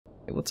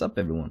What's up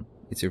everyone?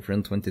 It's your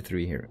friend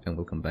 23 here, and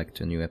welcome back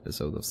to a new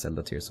episode of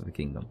Zelda Tears of the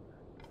Kingdom.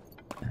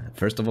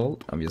 First of all,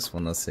 I just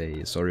wanna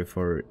say sorry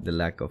for the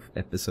lack of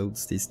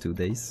episodes these 2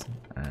 days.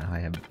 I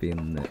have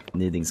been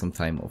needing some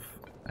time off.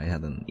 I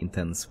had an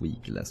intense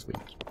week last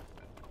week.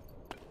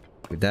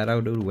 With that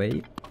out of the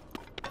way,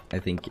 I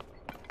think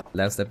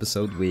last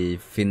episode we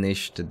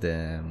finished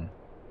the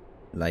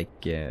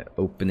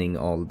opening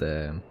all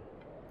the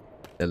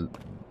what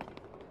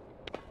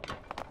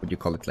do you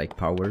call it, like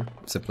power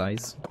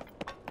supplies.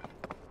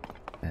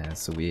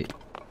 So we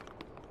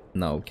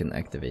now can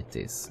activate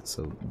this.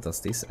 So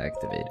does this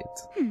activate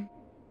it?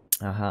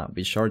 Aha,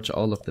 we charge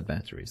all of the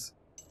batteries.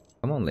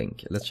 Come on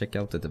Link, let's check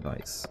out the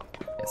device.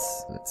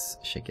 Yes, let's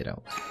check it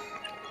out.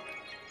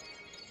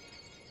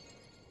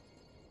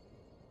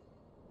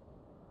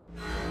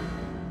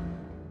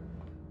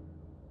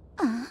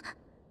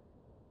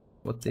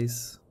 What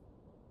is...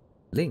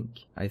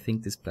 Link, I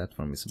think this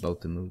platform is about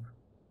to move.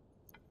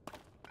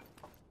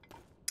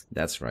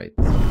 That's right.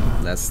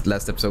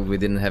 Last episode we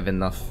didn't have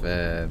enough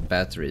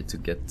battery to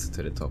get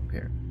to the top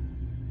here.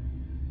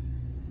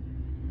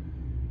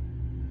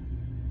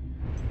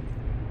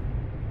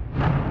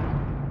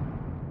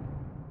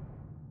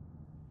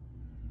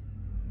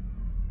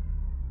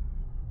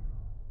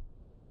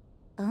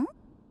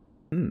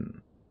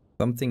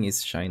 Something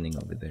is shining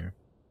over there.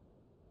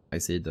 I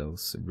see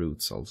those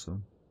roots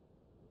also.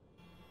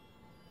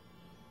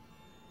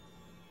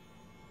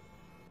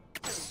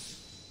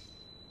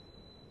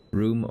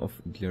 Room of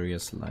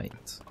glorious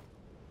light.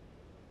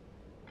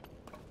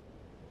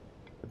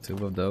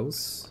 2 of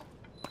those,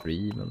 3,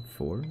 even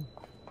 4,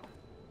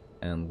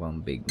 and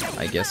 1 big one.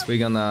 I guess we're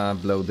gonna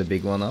blow the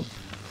big one up.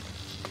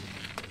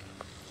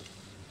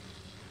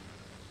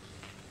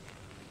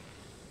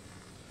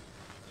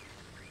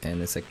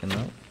 Any second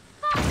now.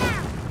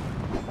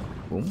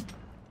 Boom.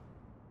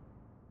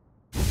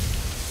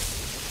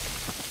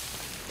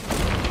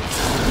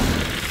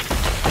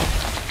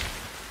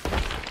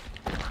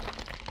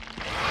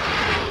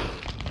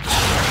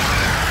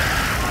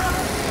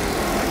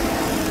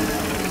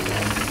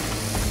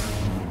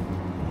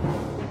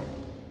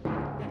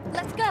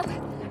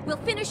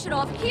 It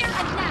off here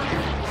and now.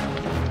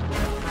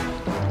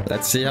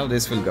 Let's see how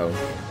this will go.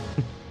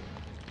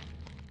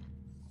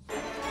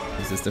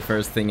 This is the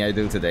first thing I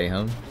do today,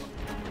 huh?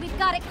 We've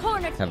got it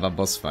cornered. Have a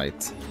boss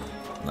fight.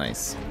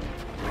 Nice.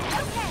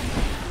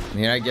 Okay.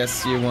 Here I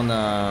guess you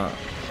wanna...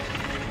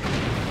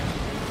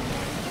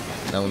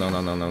 No.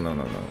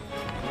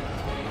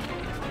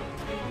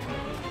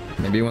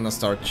 Maybe you wanna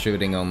start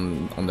shooting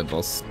on the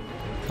boss.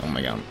 Oh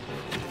my god.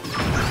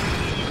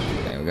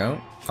 There we go.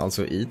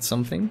 Also eat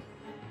something.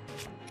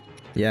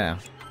 Yeah.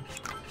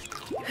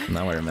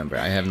 Now I remember.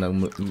 I have no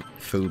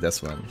food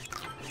as well.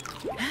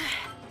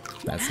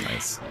 That's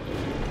nice.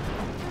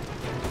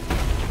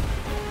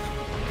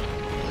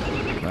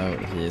 Now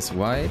he is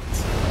white.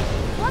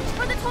 Watch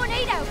for the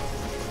tornado.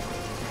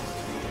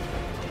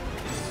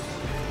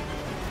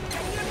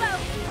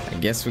 I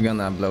guess we're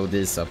gonna blow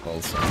these up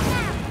also.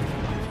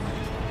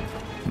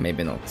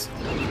 Maybe not.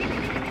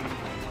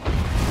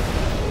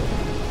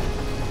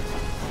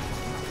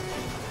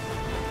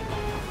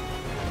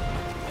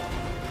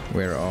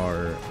 Where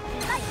are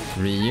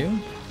Ryu?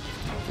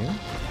 Okay.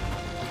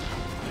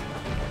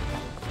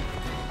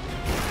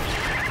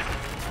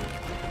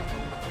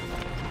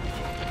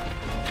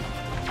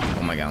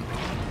 Oh my god.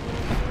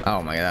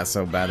 Oh my god, that's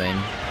so bad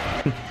aim.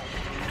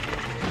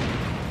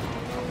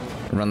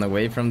 Run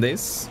away from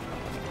this.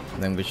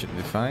 Then we should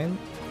be fine.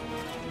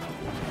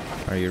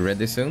 Are you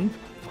ready soon?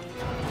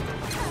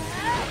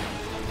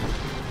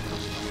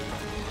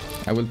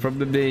 I will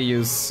probably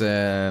use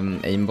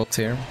aimbot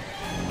here.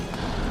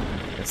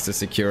 Just to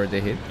secure the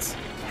hit.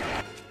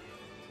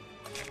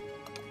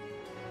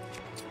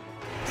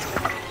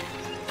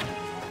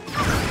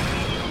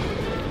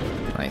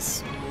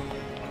 Nice.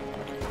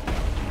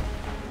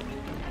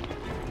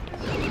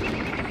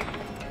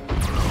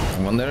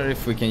 I wonder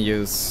if we can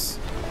use...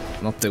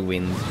 not the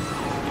wind.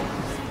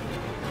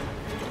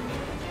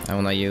 I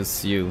wanna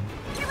use you.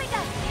 Here we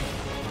go.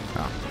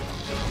 Ah.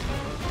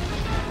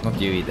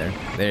 Not you either.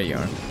 There you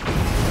are.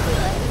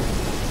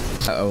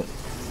 Uh-oh.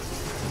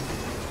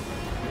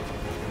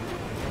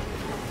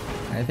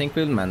 I think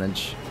we'll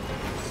manage.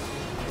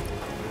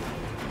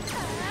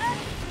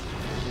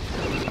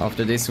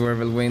 After this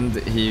whirlwind,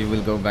 he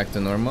will go back to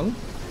normal.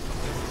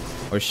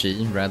 Or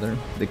she, rather.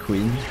 The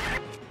queen.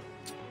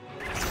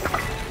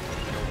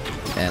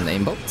 And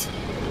aimbot.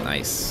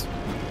 Nice.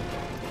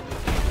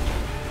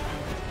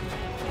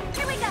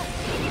 Here we go.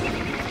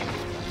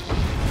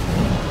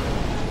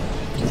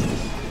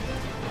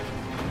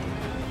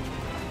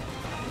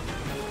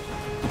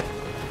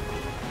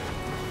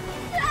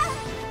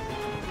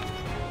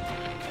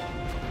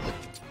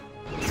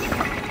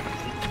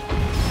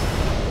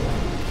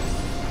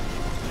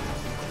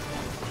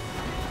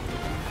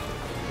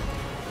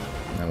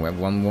 We have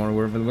 1 more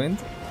whirlwind.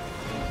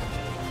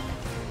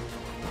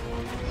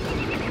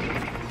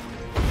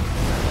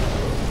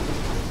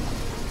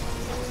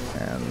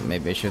 And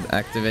maybe I should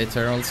activate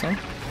her also.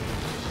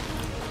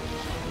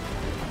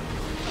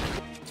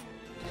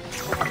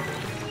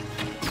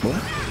 Boom.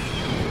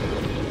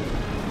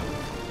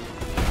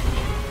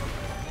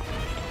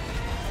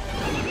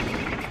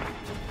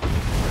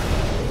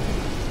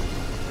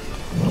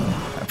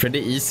 A pretty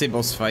easy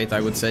boss fight,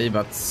 I would say,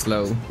 but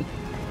slow.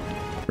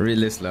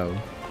 Really slow.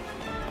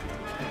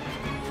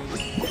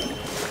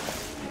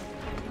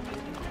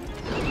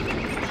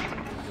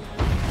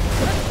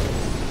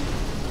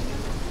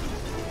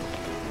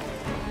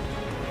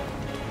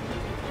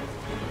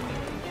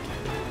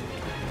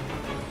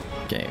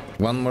 Okay,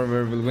 one more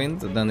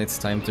whirlwind, then it's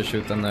time to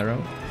shoot an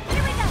arrow.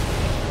 Here we go.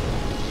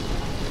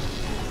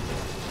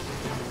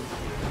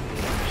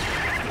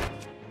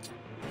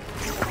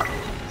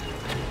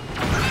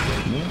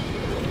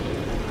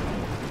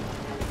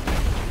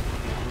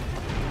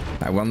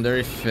 I wonder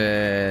if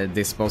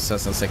this boss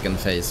has a second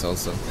phase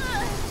also.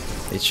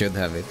 It should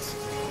have it.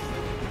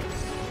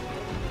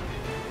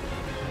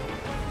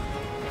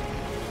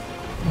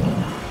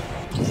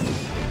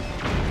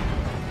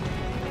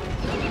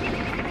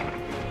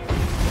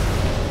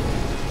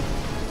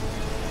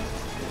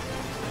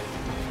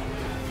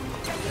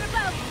 Your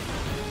bow.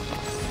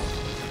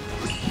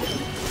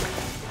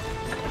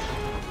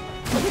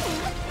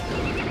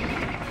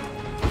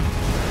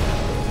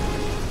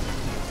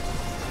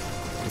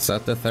 Is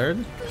that the third?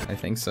 I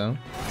think so.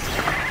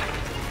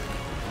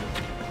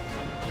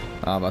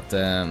 Ah, but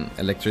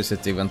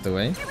electricity went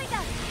away. Here we go.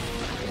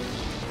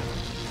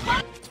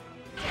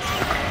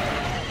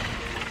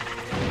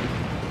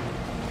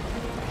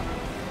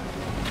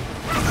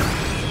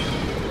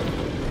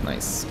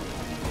 Nice.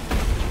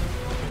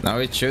 Now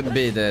it should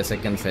be the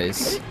second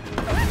phase.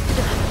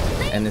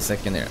 Any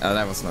second here. Ah,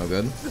 that was no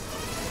good.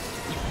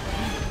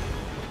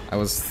 I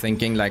was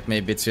thinking like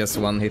maybe it's just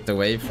one hit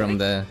away from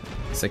the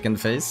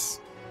second phase.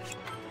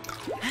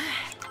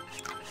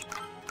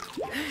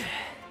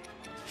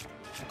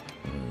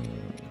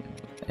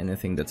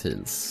 Anything that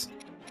heals.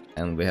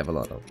 And we have a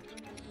lot of.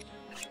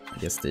 I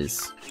guess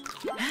these.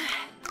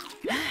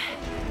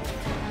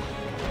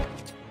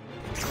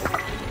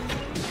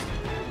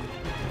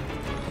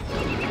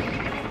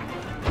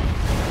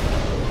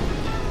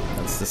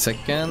 That's the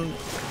second.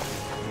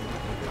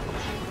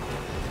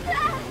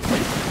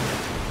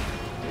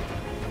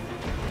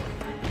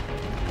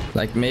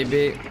 Like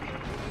maybe...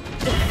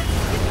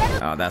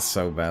 Oh, that's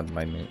so bad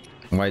by me.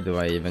 Why do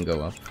I even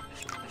go up?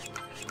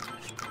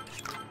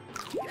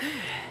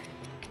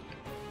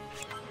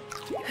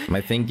 My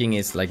thinking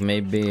is like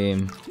maybe...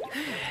 Oh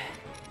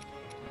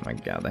my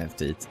god, I have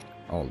to eat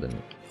all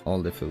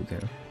the food here.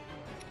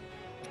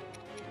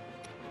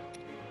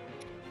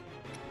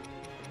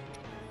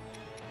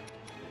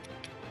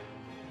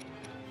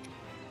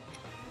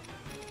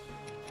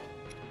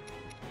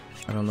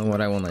 I don't know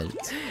what I want to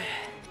eat.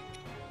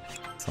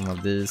 Some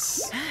of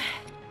these.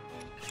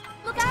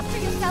 Look after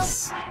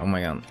yourself. Oh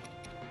my god.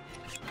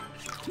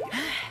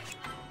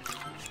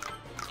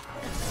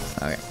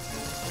 Okay.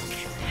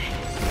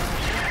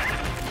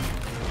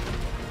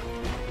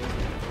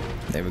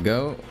 There we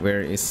go.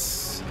 Where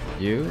is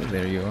you?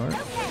 There you are.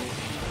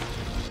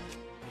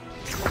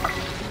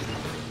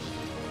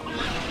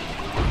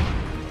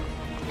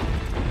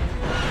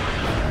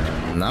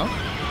 Now?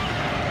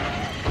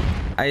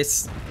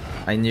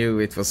 I knew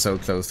it was so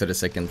close to the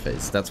second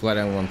phase. That's why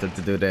I wanted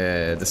to do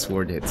the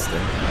sword hits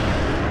there.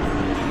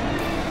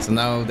 So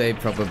now they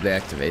probably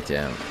activate,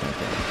 yeah.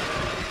 Okay.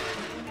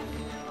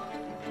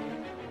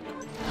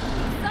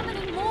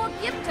 Summoning more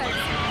gifters.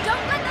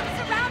 Don't let them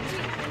surround you.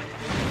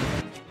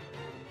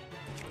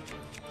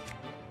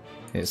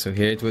 Okay, so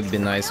here it would be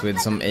nice with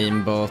some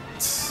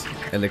aimbots,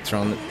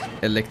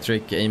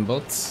 electric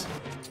aimbots.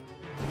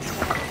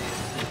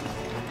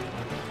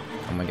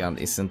 Oh my god,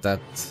 isn't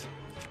that...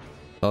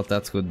 Thought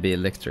that would be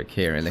electric.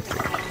 Here,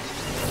 electric.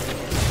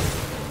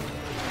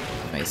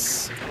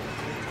 Nice.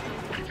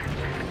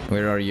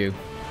 Where are you?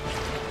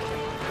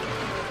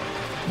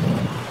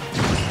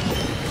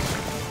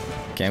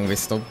 Can we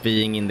stop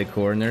being in the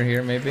corner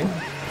here, maybe?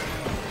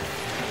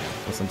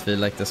 Doesn't feel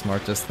like the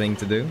smartest thing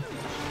to do.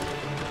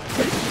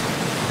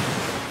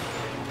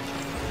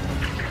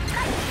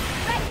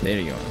 There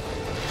you go.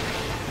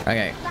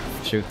 Okay,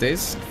 shoot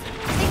this.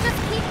 They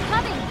just keep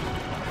coming.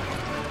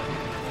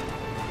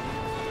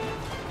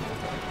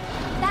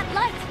 That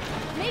light.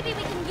 Maybe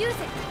we can use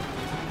it.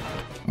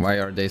 Why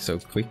are they so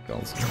quick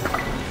also?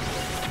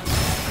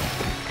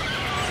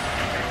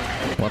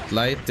 What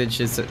light did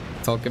she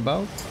talk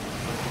about?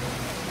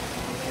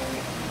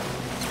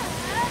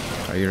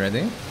 Are you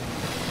ready?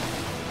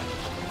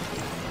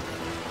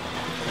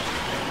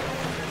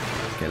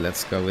 Okay,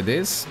 let's go with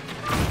this.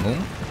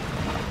 Boom.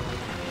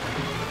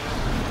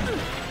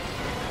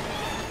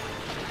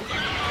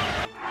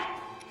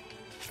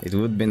 It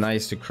would be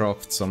nice to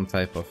craft some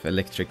type of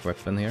electric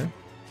weapon here,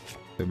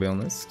 to be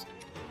honest.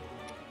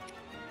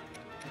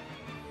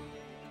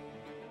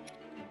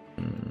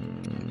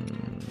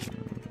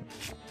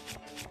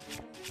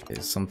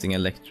 It's something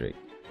electric.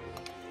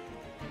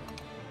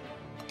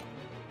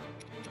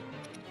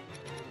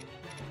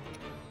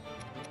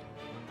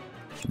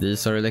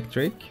 These are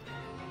electric.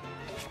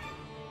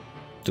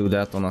 Do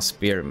that on a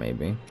spear,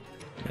 maybe.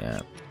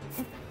 Yeah.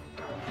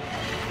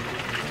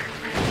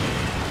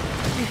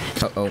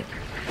 Uh-oh.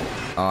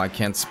 Oh, I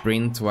can't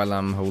sprint while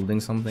I'm holding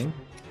something.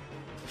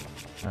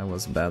 That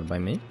was bad by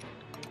me.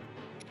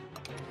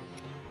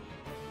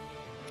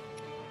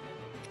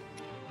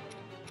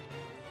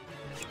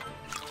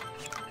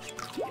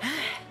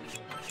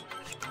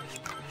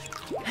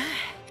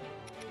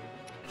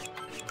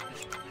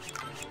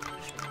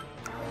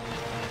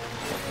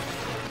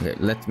 Okay,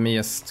 let me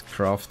just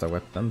craft a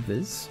weapon,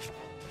 please.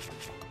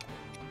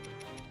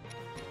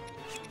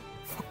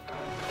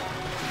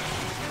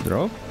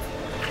 Drop.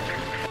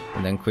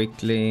 And then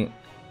quickly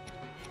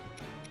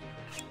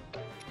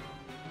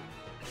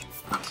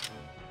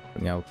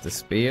bring out the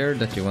spear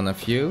that you wanna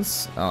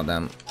fuse. Oh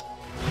damn.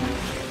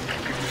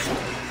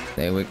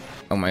 There we...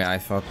 Oh my, I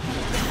thought...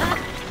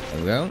 There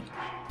we go.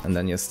 And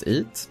then just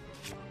eat.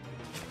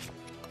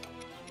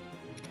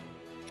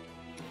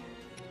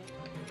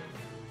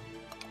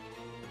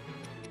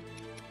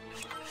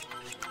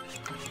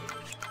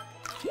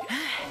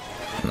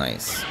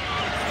 Nice.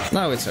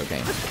 Now it's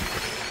okay.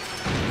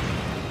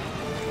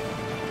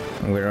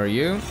 Where are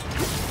you?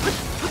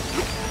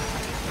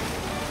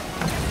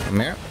 Come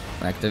here.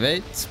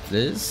 Activate,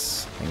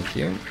 please. Thank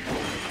you.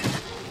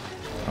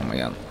 Oh my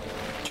god.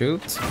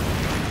 Shoot.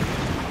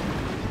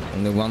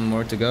 Only one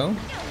more to go.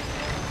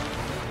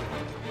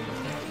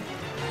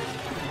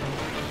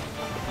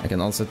 I can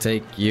also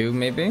take you,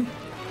 maybe?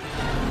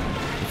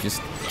 If you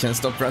can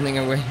stop running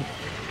away.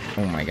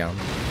 Oh my god.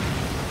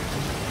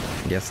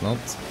 Guess not.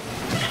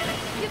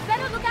 You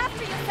better look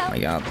after yourself. Oh my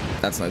god,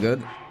 that's not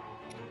good.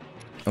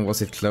 And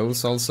was it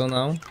close also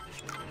now?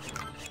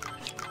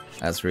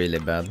 That's really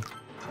bad.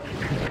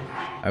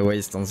 I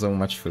waste on so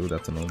much food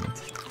at the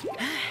moment.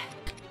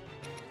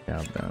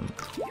 God damn.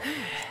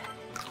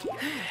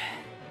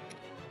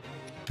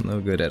 No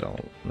good at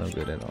all. No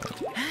good at all.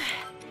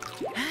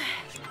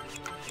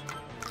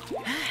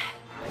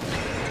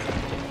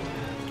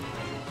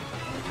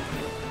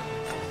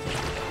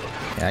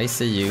 Yeah, I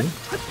see you.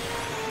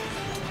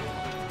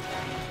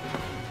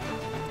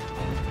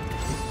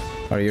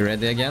 Are you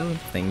ready again?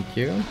 Thank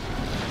you.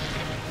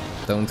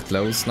 Don't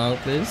close now,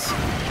 please.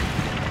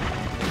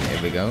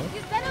 Here we go.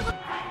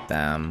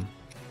 Damn.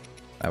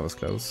 That was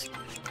close.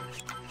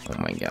 Oh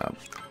my god.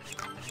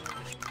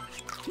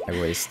 I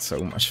waste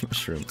so much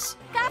mushrooms.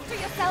 After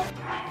yourself.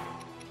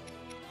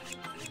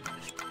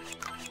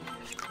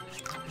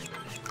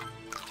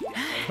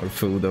 Or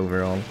food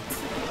overall.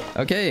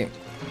 Okay.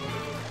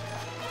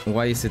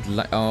 Why is it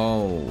light?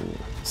 Oh,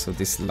 so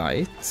this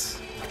light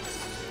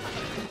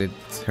did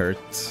hurt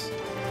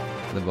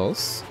the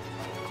boss.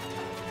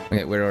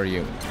 Okay, where are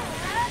you?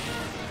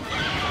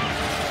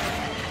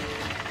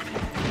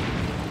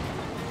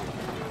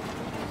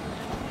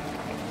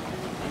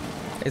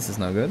 This is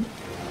not good.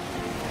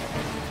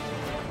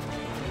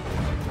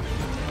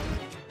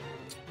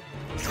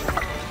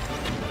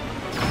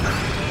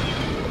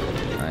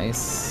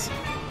 Nice.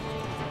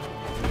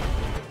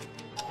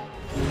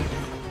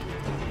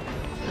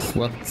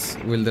 What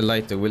will the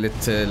light do? Will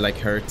it like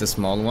hurt the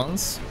small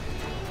ones?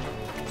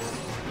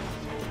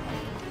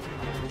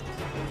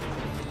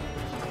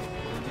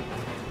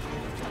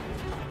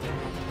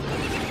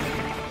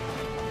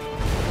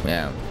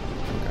 Yeah.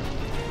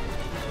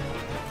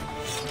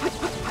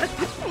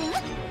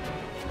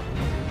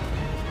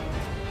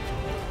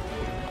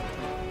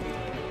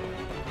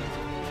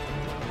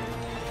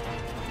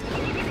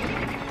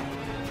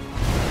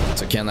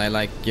 So can I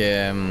like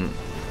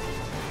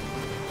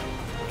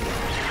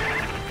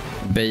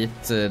bait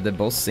the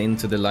boss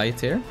into the light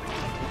here?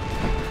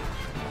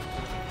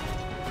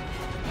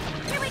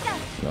 Here we go.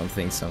 Don't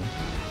think so.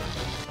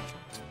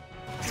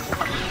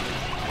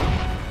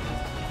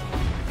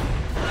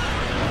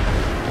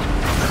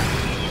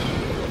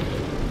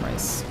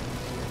 Nice.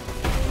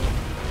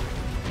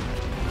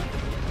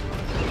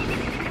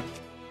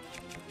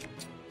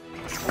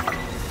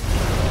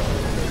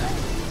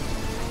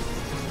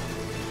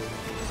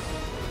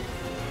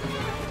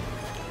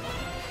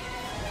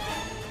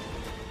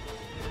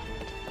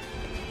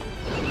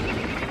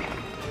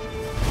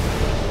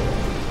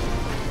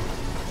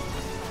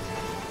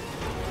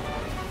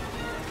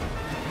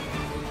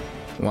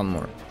 One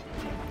more.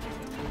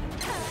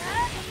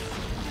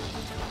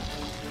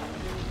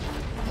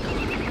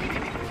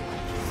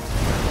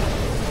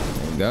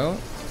 There we go.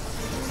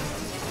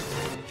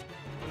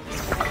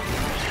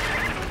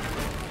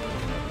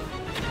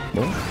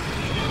 Boom.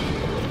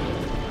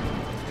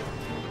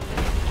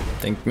 I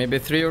think maybe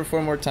 3 or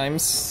 4 more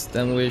times,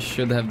 then we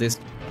should have this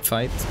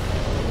fight.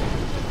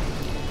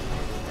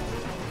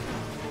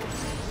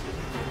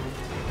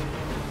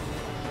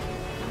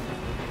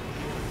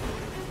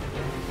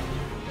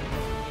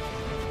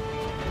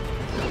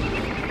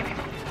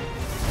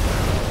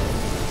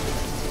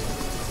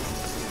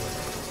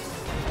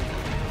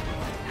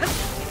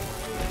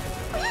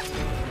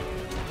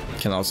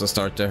 Can also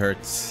start to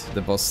hurt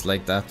the boss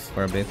like that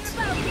for a bit.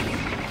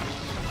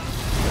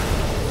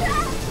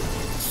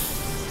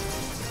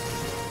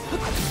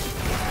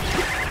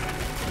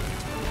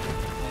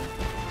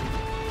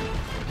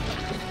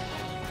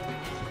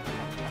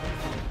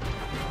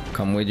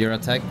 Come with your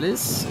attack,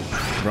 please.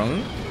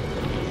 Wrong.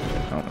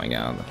 my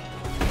god.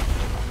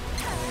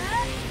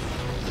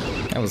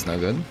 That was no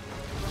good.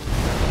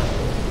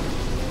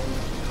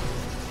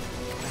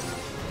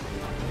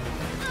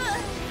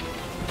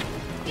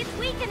 It's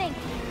weakening.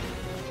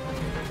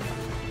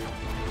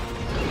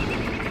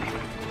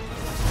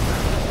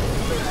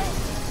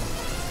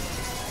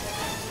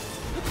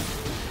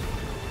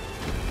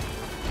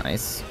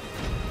 Nice.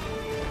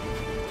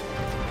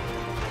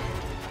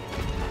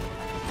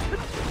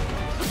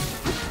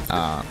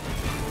 Ah.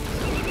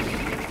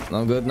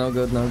 No good, no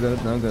good, no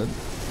good, no good.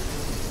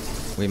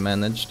 We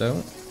managed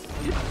though.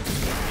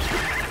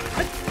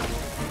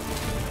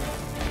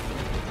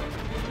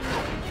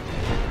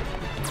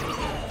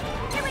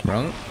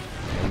 Wrong.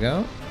 There we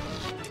go.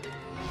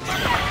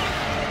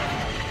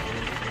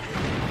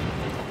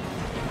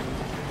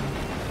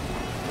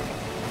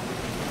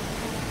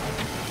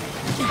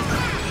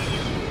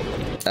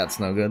 That's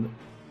no good.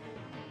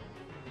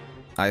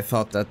 I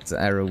thought that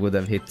arrow would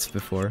have hit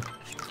before.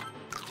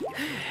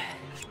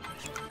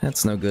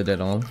 That's no good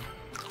at all.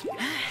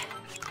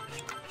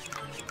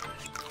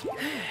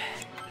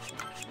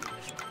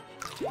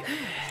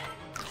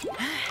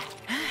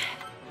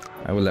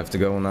 I will have to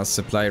go on a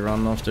supply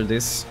run after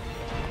this.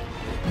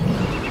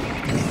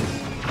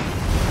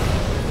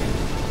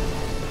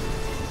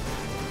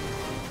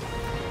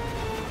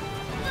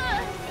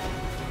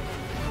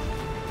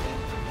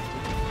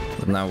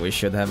 But now we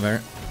should have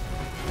her.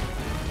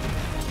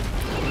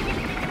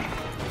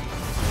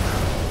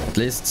 At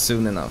least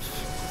soon enough.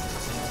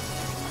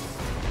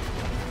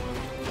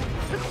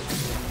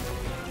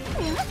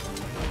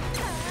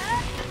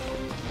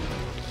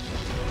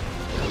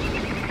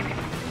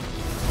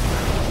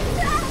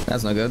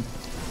 That's not good.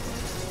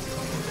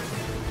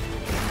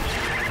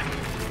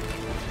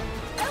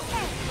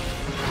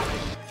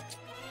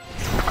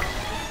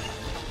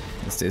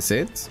 Is this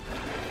it?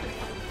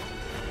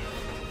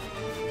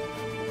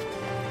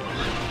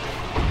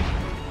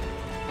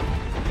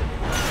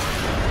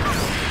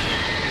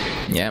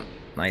 Yeah,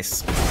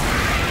 nice.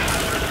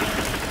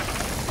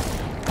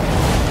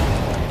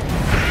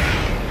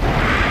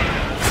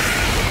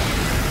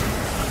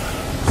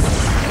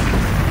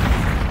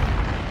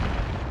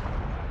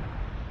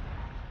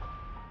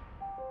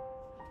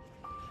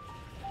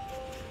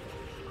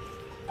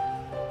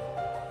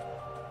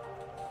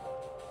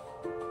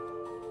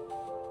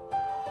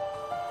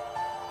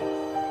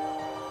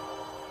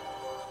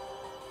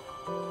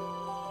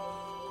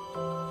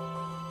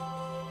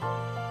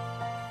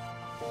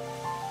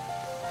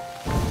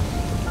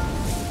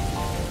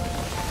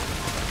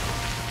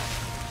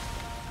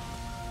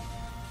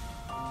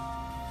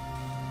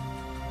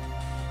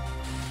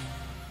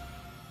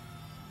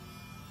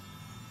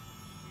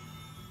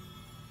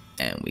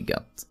 And we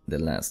got the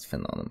last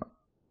phenomena.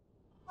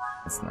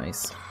 That's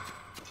nice.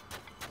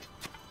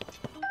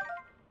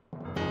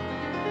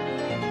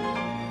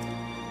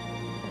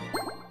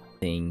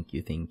 Thank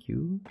you, thank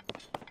you.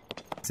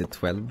 Is it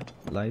 12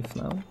 life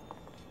now?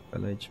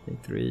 12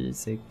 HP, 3,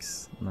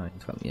 6, 9,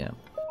 12, yeah.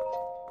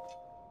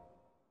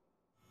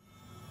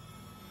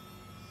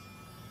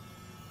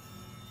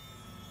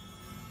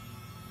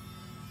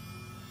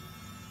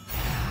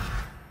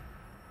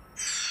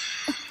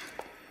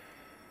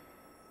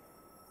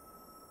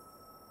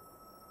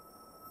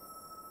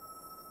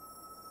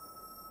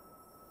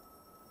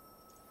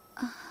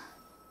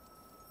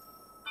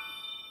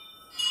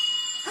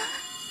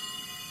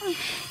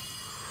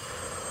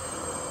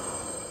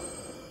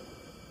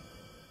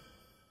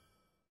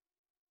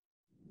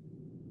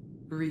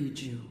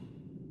 Riju,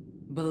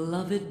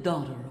 beloved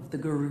daughter of the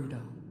Gerudo.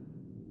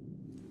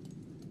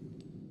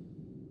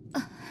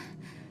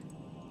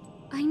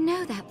 I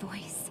know that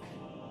voice.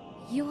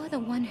 You're the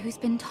one who's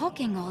been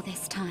talking all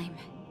this time.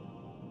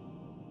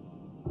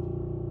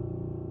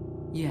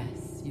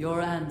 Yes,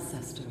 your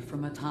ancestor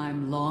from a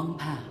time long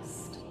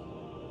past.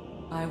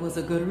 I was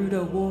a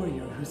Gerudo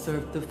warrior who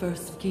served the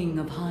first king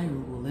of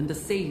Hyrule and a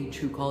sage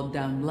who called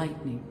down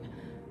lightning,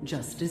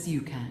 just as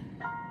you can.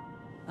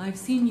 I've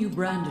seen you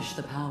brandish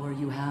the power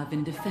you have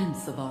in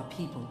defense of our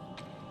people.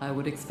 I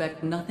would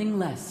expect nothing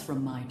less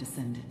from my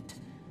descendant.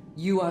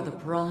 You are the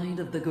pride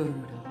of the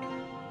Gerudo.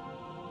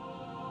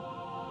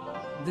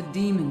 The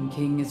Demon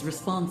King is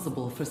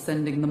responsible for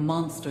sending the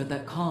monster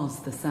that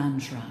caused the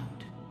Sand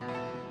Shroud.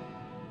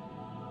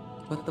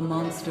 But the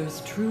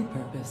monster's true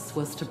purpose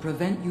was to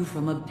prevent you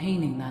from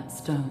obtaining that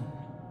stone.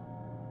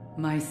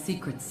 My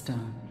secret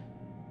stone.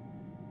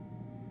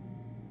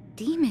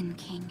 Demon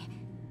King?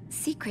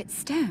 Secret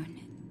stone?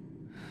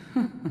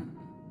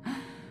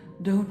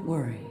 Don't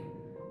worry.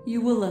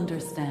 You will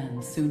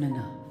understand soon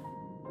enough.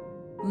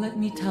 Let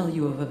me tell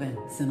you of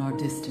events in our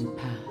distant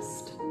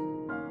past.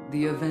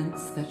 The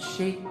events that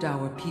shaped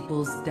our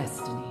people's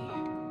destiny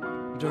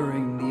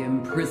during the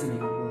imprisoning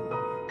war.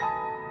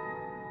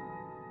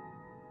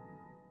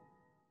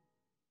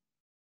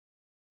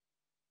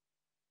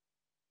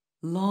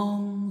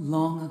 Long,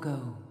 long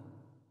ago,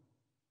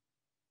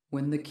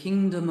 when the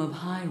kingdom of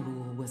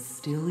Hyrule was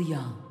still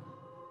young,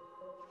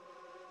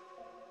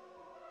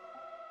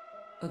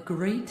 a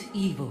great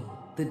evil,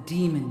 the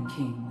Demon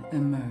King,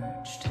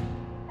 emerged.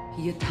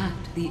 He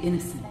attacked the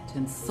innocent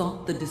and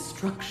sought the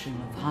destruction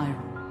of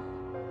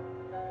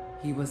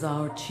Hyrule. He was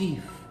our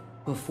chief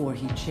before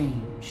he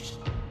changed.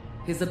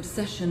 His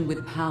obsession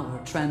with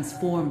power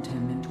transformed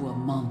him into a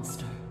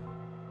monster.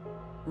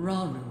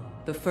 Rauru,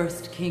 the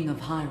first king of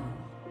Hyrule,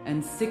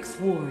 and 6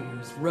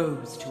 warriors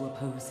rose to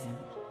oppose him.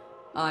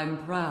 I'm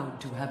proud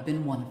to have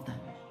been one of them.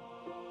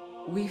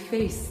 We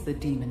faced the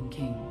Demon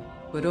King,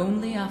 but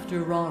only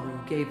after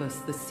Rauru gave us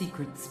the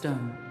secret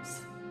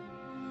stones.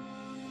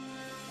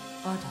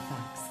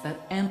 Artifacts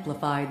that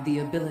amplified the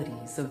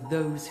abilities of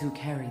those who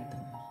carried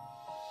them.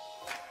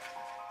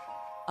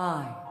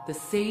 I, the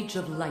Sage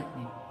of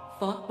Lightning,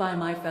 fought by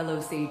my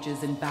fellow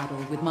sages in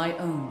battle with my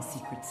own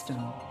secret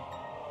stone.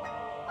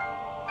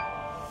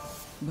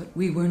 But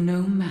we were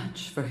no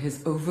match for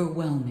his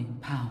overwhelming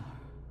power.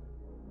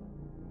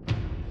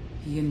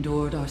 He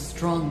endured our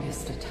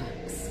strongest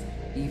attacks,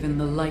 even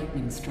the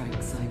lightning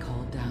strikes I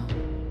called down.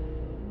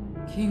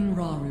 King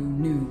Rauru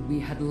knew we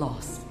had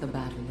lost the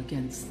battle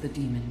against the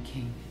Demon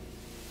King.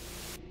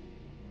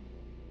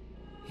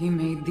 He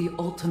made the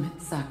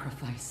ultimate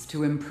sacrifice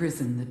to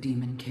imprison the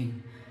Demon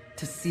King,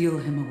 to seal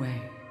him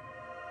away.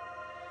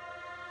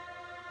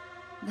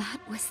 That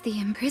was the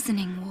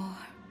imprisoning war.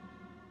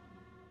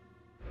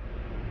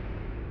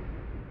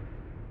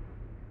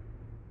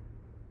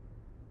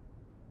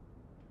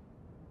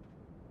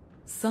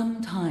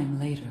 Some time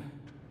later,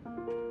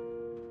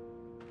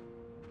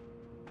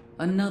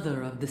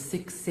 another of the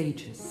 6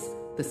 sages,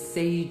 the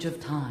Sage of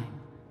Time,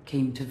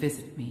 came to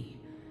visit me,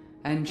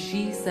 and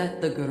she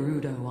set the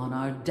Gerudo on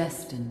our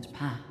destined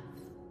path.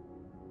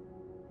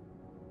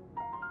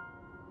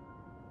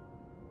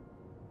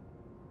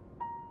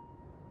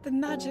 The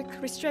magic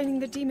restraining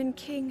the Demon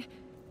King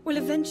will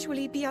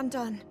eventually be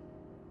undone.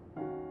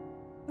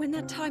 When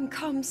that time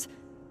comes,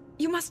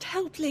 you must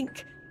help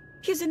Link.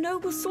 He is a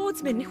noble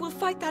swordsman who will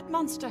fight that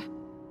monster.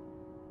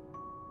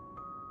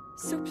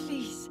 So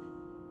please,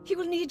 he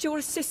will need your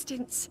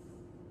assistance.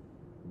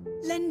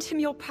 Lend him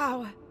your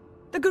power,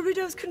 the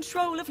Gerudo's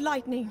control of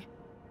lightning.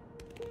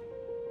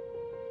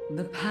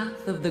 The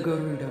path of the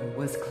Gerudo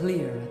was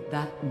clear at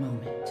that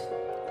moment.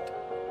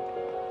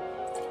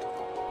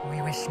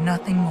 We wish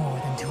nothing more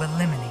than to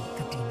eliminate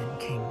the Demon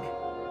King.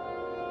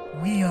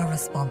 We are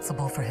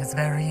responsible for his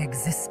very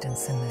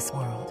existence in this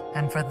world,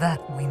 and for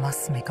that we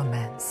must make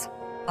amends.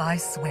 I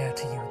swear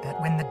to you that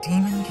when the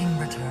Demon King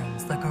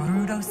returns, the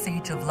Gerudo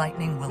Sage of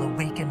Lightning will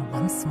awaken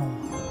once more.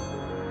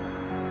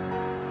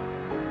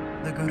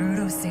 The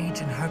Gerudo Sage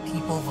and her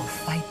people will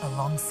fight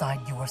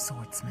alongside your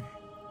swordsman.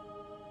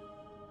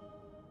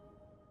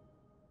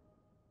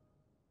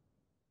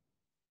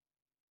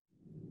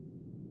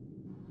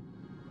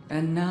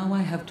 And now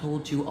I have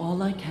told you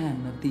all I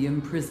can of the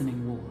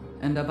imprisoning war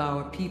and of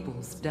our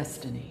people's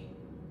destiny.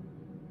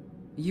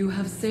 You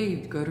have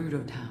saved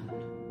Gerudo Town,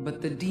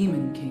 but the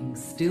Demon King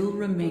still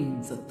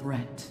remains a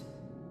threat.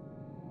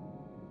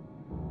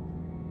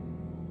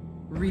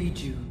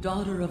 Riju,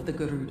 daughter of the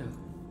Gerudo,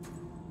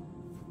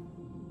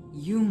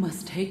 you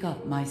must take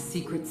up my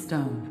secret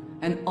stone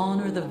and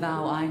honor the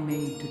vow I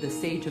made to the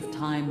Sage of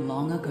Time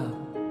long ago.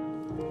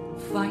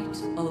 Fight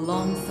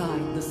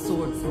alongside the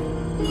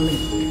swordsman,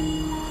 Link.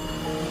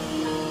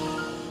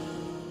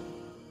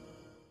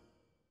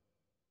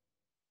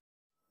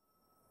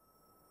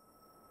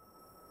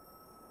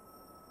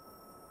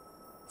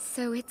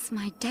 So it's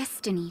my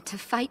destiny to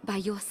fight by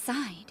your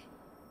side.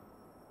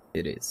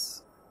 It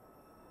is.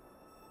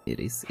 It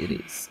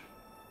is.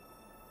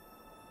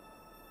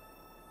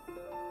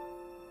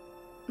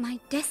 My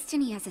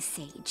destiny as a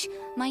sage,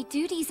 my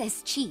duties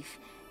as chief,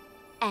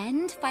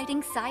 and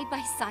fighting side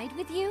by side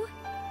with you?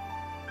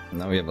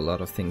 Now we have a lot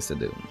of things to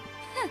do.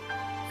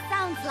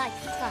 Sounds like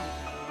fun.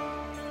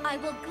 I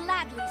will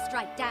gladly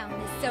strike down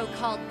this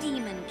so-called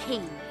Demon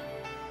King.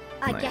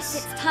 I guess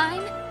it's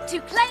time to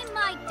claim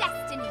my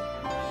destiny.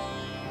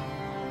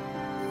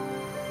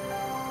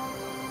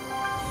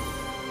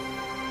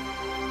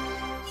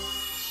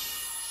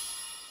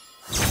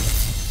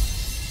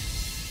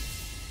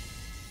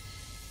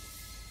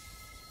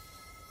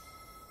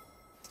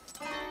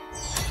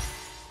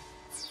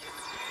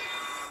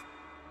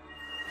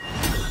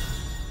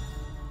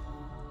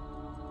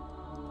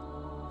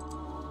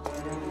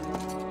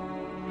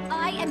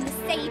 I am the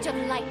Sage of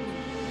Lightning.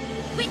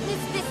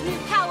 Witness this new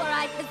power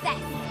I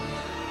possess.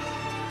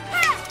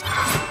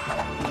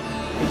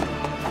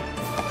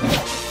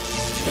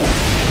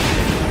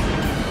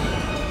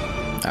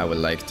 I would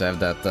like to have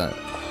that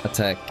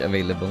attack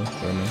available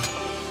for me.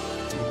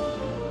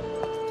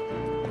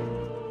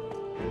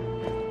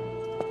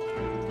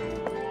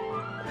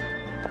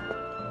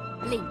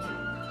 Link,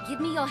 give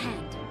me your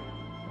hand.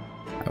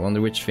 I wonder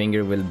which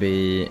finger will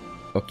be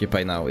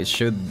occupied now. It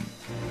should...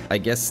 I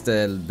guess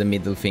the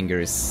middle finger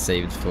is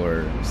saved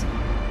for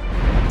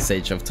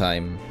Sage of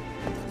Time.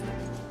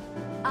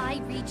 I,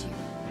 Riju,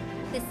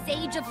 the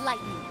Sage of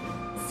Lightning,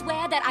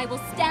 swear that I will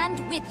stand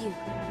with you.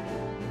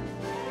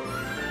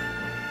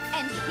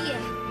 And here,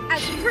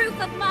 as proof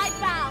of my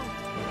vow,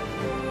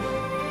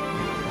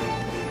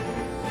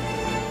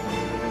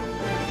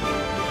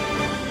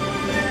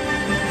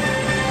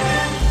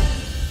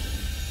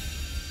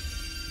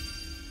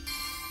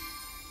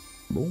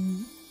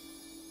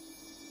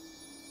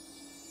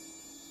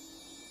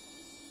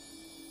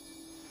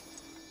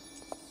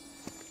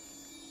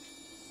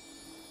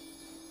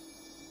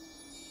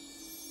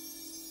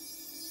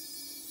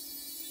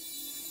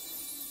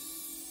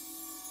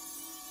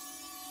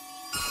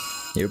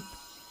 Yep.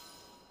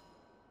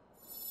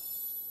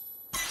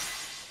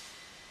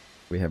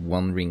 We have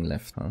one ring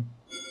left, huh?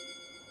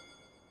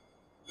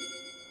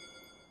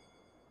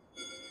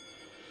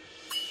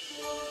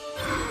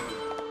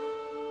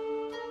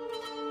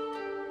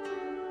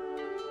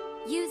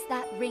 Use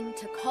that ring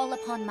to call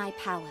upon my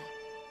power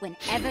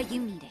whenever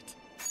you need it.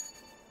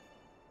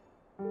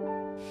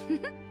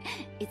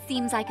 It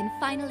seems I can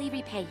finally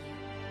repay you.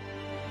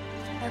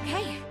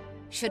 Okay,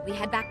 should we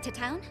head back to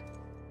town?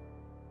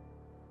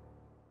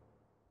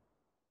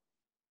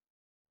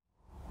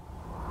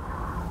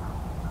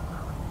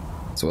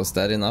 So was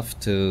that enough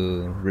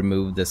to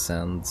remove the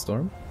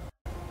sandstorm?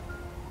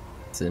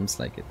 Seems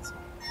like it.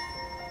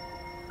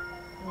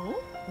 Oh.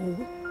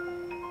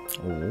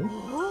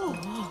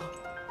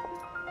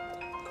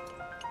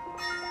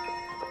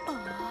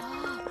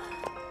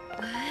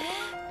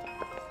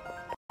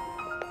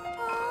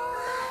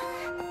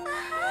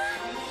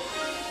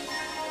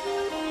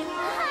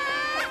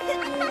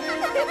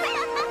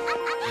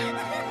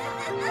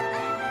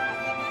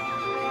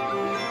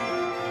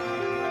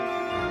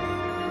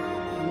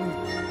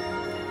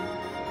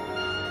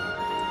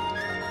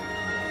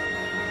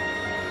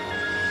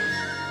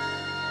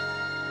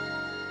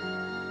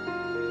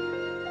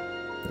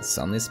 The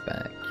sun is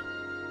back.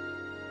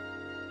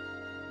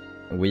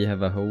 We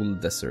have a whole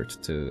desert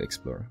to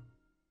explore.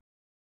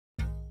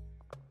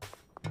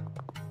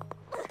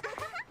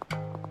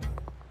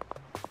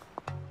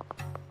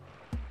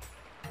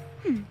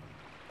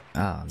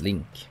 Ah,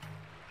 Link.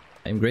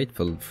 I'm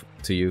grateful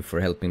to you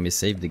for helping me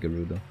save the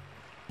Gerudo.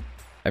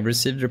 I've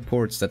received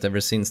reports that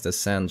ever since the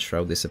sand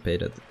shroud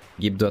dissipated,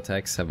 Gibdo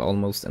attacks have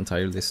almost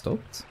entirely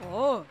stopped.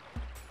 Oh.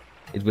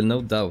 It will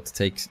no doubt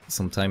take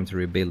some time to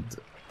rebuild,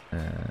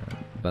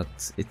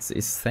 but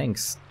it's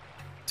thanks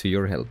to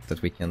your help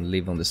that we can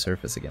live on the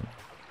surface again.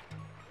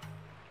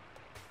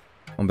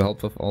 On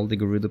behalf of all the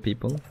Gerudo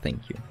people,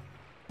 thank you.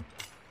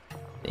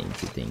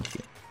 Thank you, thank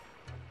you.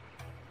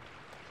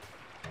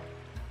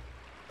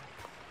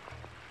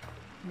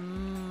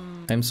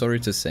 I'm sorry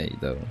to say,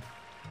 though,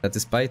 that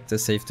despite the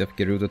safety of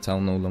Gerudo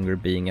Town no longer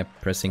being a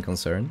pressing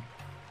concern,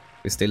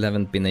 we still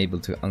haven't been able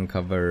to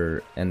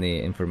uncover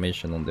any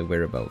information on the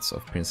whereabouts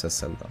of Princess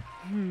Zelda.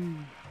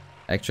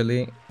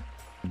 Actually,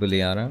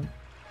 Buliara,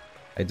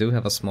 I do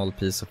have a small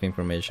piece of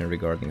information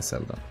regarding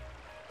Zelda.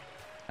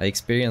 I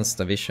experienced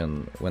a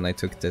vision when I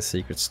took the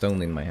secret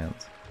stone in my hand.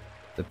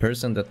 The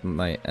person that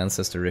my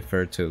ancestor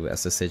referred to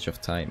as the Sage of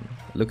Time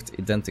looked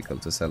identical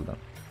to Zelda.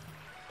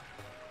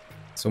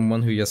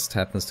 Someone who just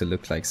happens to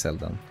look like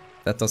Zelda.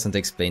 That doesn't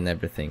explain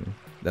everything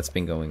that's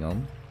been going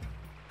on.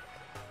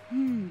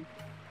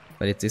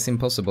 But it is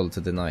impossible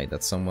to deny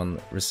that someone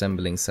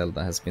resembling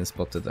Zelda has been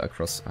spotted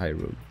across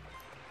Hyrule.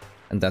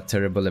 And that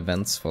terrible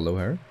events follow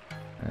her.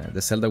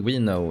 The Zelda we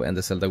know and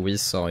the Zelda we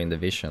saw in the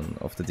vision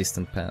of the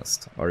distant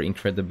past are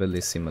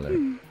incredibly similar.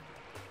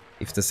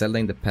 If the Zelda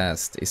in the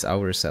past is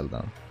our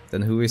Zelda,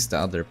 then who is the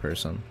other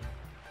person?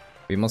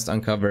 We must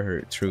uncover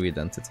her true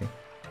identity.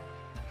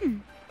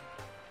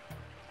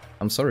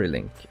 I'm sorry,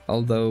 Link.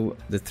 Although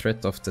the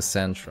threat of the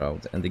Sand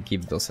Shroud and the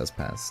Gibdos has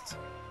passed,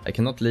 I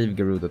cannot leave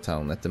Gerudo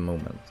Town at the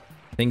moment.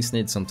 Things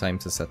need some time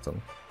to settle.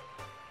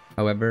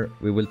 However,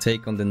 we will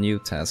take on the new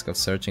task of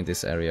searching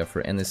this area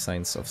for any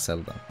signs of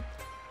Zelda.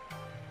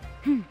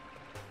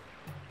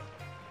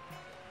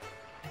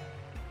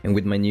 And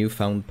with my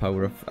newfound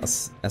power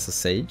as a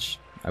sage,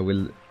 I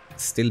will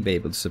still be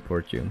able to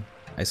support you.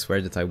 I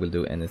swear that I will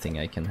do anything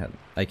I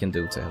can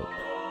do to help.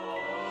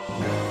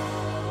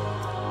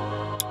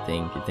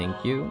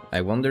 Thank you.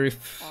 I wonder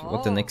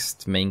what the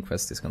next main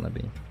quest is gonna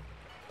be.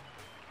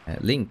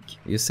 Link,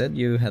 you said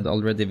you had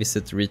already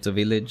visited Rito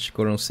Village,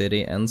 Goron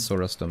City and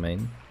Sora's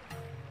Domain.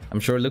 I'm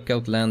sure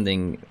Lookout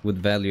Landing would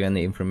value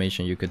any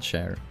information you could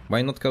share.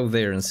 Why not go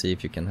there and see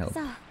if you can help?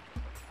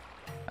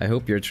 I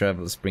hope your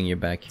travels bring you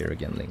back here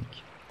again, Link.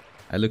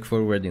 I look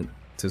forward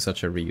to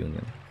such a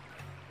reunion.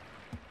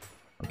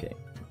 Okay,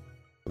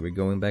 we're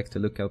going back to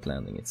Lookout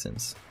Landing, it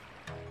seems.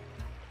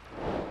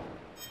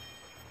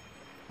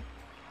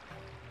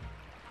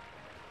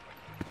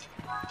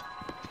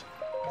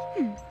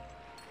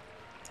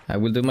 I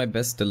will do my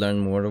best to learn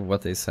more of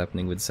what is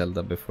happening with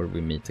Zelda before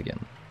we meet again.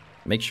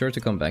 Make sure to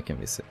come back and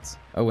visit.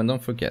 Oh, and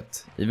don't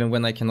forget, even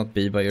when I cannot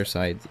be by your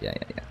side, yeah,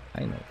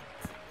 I know.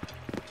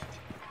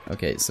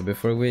 Okay, so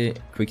before we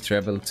quick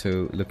travel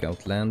to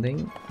Lookout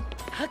Landing,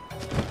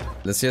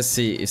 let's just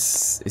see,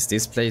 is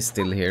this place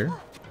still here?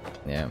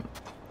 Yeah.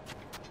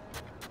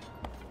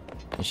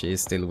 She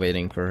is still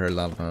waiting for her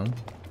love, huh?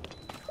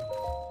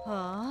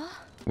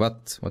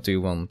 What do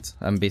you want?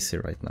 I'm busy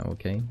right now,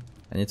 okay?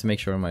 I need to make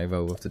sure my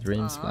vow of the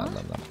dreams, blah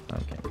blah blah.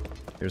 Okay.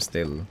 You're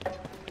still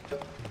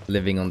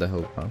living on the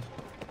hope, huh?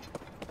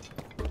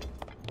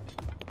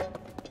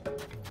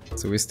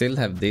 So we still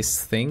have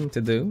this thing to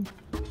do.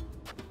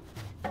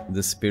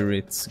 The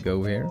spirits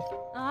go here.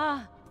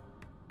 Oh,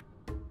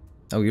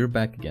 you're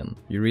back again.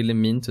 You really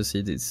mean to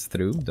see this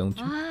through, don't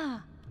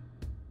you?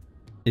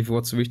 If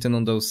what's written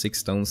on those 6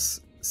 stones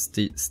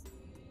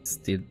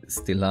still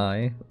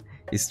lie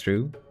is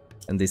true,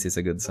 and this is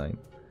a good sign.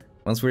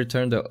 Once we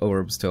return the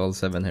orbs to all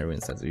 7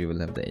 heroines, we will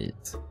have the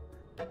 8.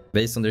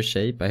 Based on their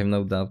shape, I have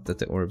no doubt that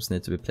the orbs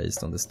need to be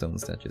placed on the stone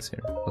statues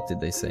here. What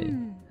did they say?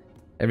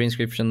 Every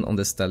inscription on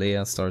the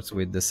stalea starts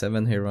with the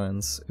 7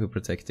 heroines who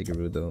protect the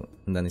Gerudo,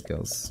 and then it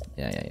goes.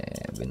 Yeah,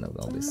 we know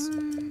all this.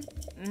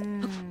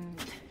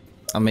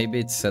 Maybe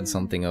it said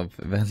something of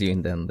value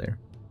in the end there.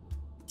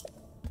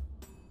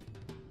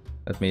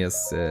 Let me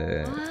just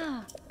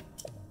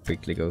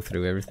quickly go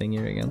through everything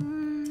here again.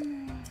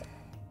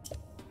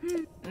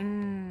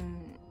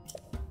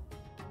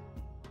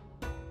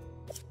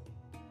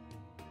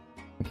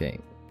 Okay,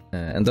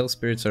 and those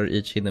spirits are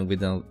each hidden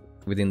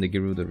within the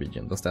Gerudo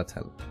region. Does that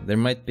help? There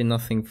might be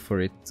nothing for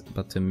it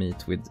but to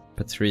meet with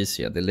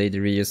Patricia, the Lady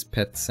Ria's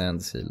pet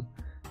sand seal,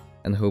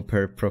 and hope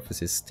her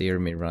prophecies steer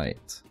me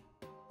right.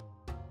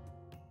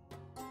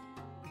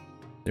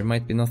 There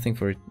might be nothing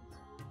for it.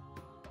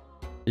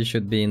 She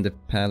should be in the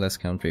palace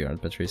country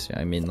yard, Patricia.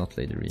 I mean, not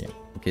Lady Ria.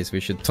 Okay, so we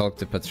should talk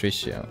to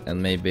Patricia,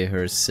 and maybe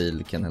her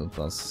seal can help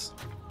us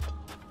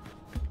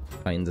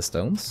find the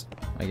stones,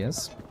 I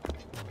guess.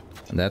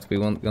 And that we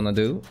won't gonna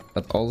do,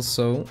 but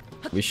also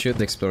we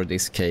should explore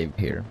this cave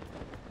here,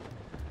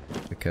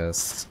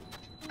 because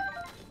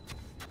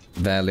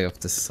Valley of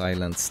the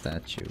Silent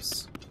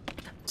Statues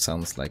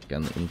sounds like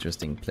an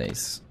interesting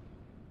place.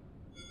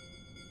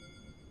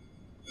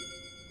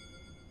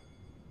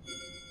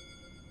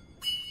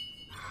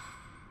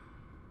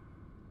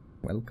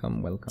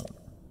 Welcome, welcome.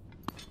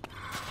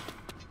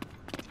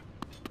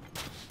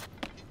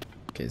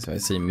 Okay, so I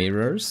see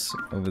mirrors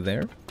over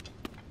there.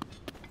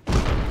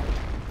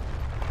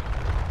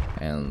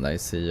 And I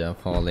see a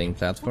falling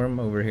platform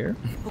over here.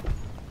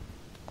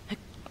 What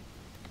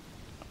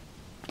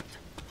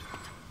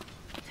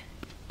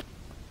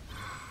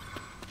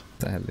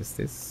the hell is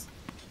this?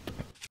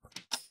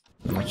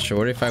 I'm not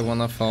sure if I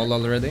wanna fall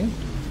already.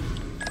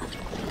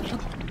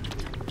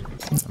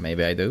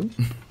 Maybe I do.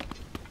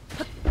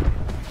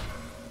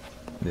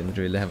 Didn't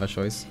really have a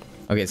choice.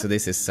 Okay, so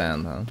this is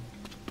sand, huh?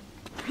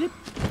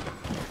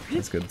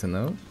 It's good to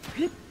know.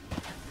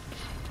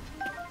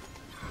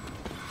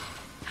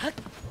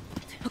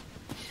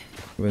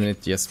 Wouldn't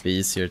it just be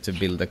easier to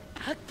build a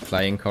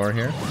flying car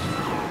here?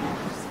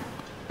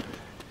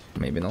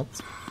 Maybe not.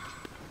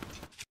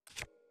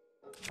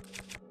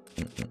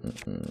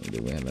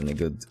 Do we have any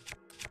good...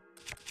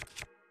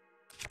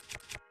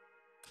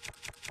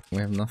 We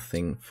have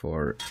nothing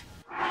for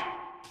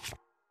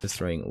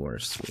destroying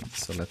ores with,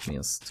 so let me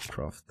just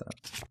craft that.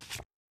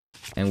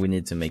 And we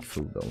need to make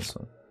food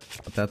also.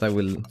 But that I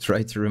will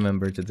try to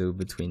remember to do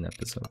between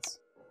episodes.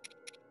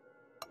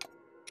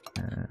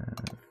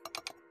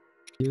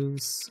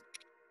 Use.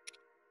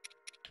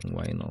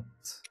 Why not?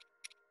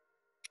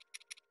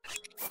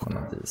 One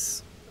of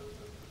these.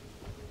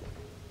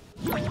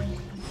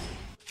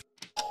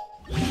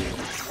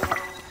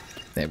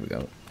 There we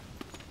go.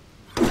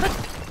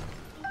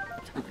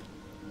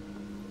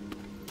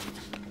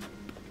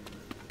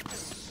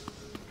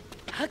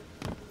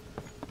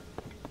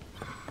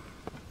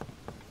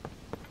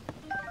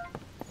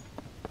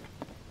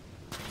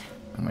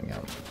 Oh my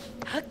god.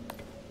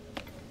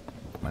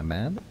 My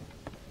bad.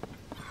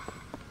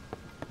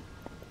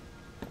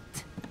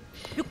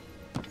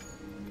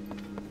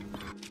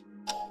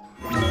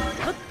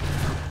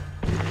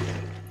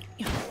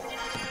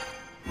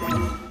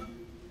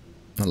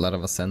 A lot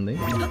of ascending.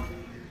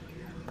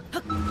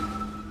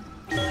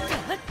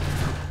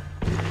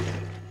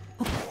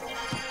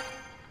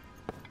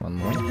 One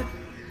more.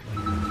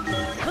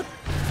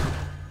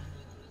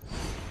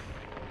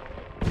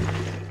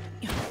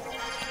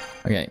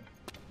 Okay.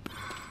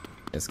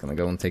 Just gonna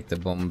go and take the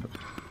bomb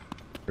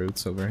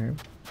fruits over here.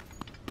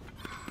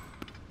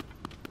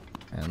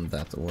 And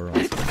that ore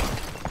also.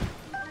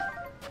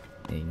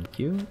 Thank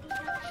you.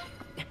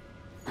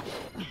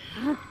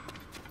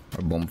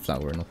 Or bomb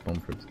flower, not bomb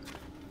fruit.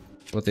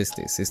 What is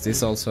this? Is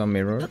this also a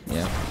mirror?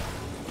 Yeah.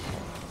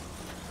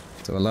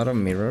 So a lot of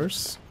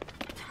mirrors.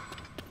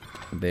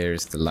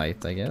 There's the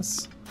light, I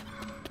guess.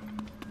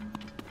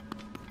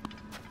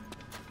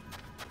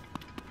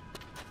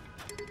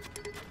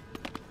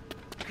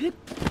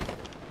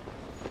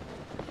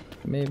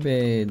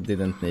 Maybe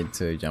didn't need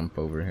to jump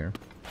over here.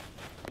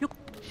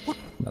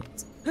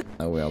 But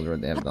we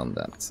already have done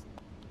that.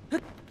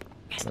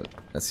 So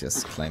let's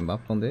just climb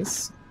up on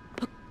this.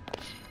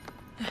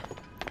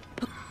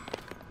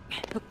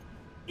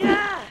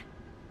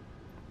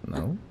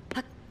 No.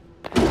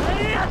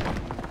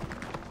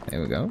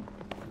 There we go.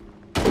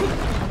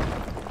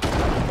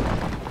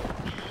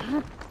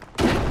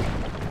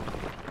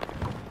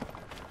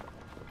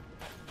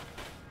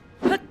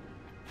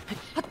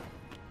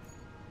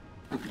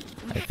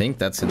 I think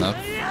that's enough.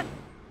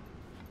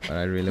 But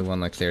I really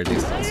want to clear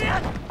this also.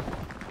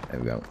 There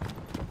we go.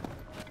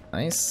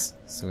 Nice.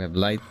 So we have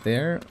light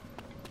there.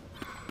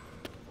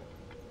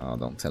 Oh,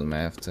 don't tell me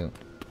I have to.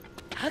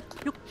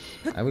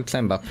 I will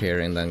climb up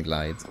here and then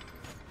glide.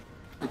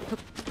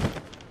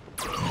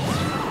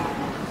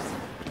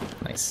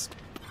 Nice.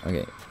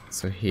 Okay,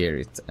 so here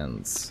it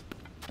ends.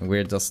 And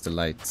where does the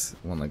light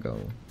wanna go?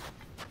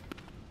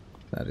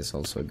 That is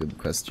also a good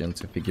question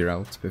to figure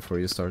out before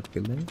you start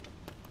building.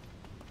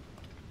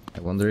 I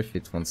wonder if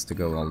it wants to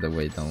go all the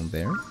way down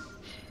there.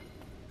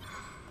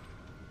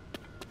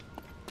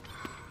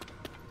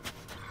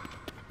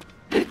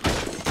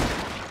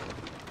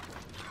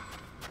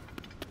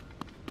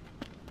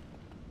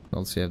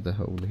 Also you have the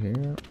hole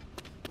here.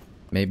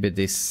 Maybe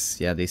this,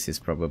 yeah, this is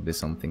probably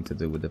something to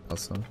do with the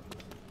puzzle.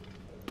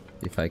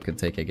 If I could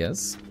take a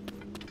guess.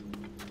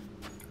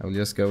 I will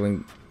just go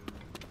in.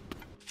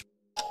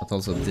 But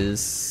also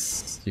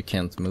this, you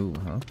can't move,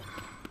 huh?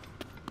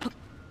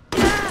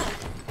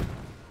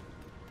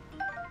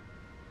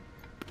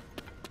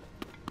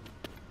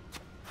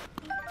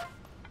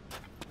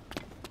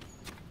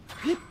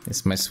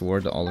 Is my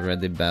sword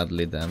already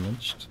badly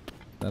damaged?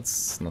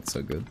 That's not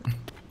so good.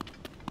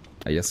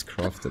 I just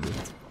crafted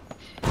it.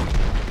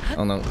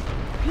 Oh no.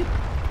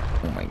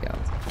 Oh my god.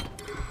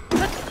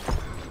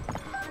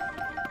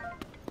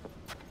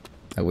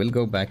 I will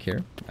go back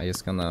here. I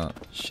just gonna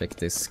check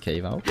this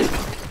cave out.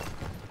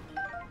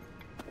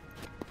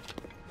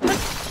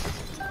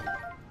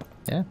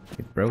 Yeah,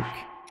 it broke.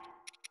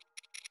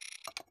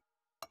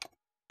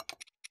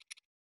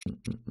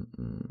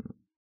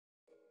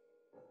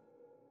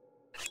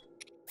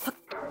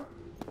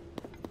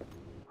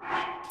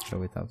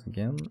 Throw it out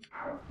again.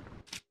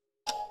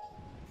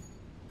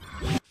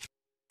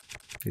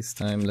 This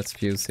time let's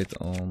fuse it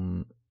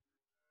on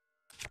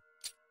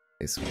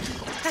this one.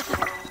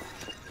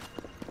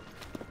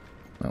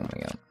 Oh my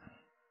god.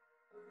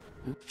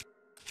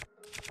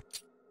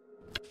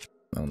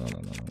 No.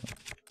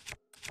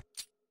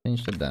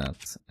 Change to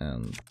that,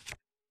 and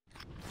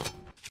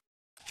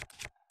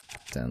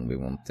then we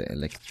want the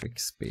electric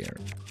spear.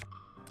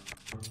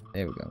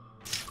 There we go.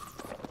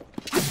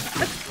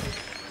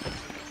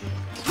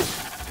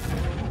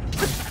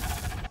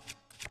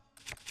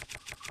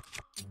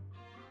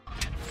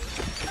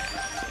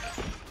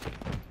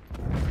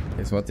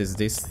 Guess what is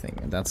this thing?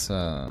 That's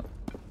that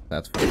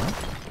one.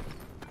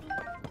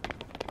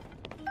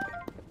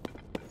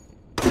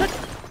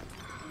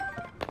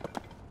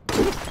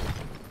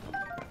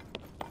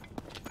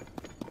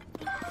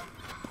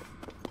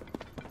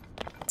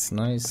 It's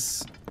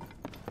nice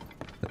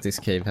that this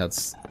cave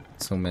has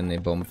so many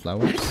bomb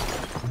flowers.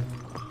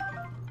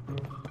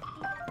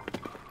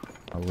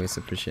 Always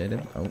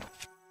appreciated. Oh,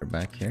 we're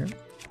back here.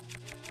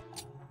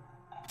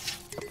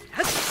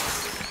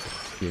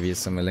 Give you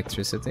some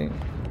electricity.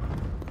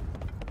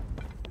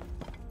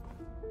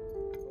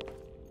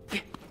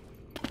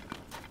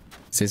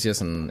 This is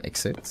just an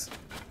exit.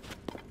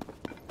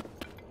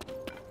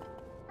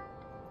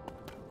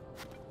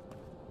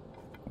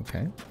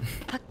 Okay.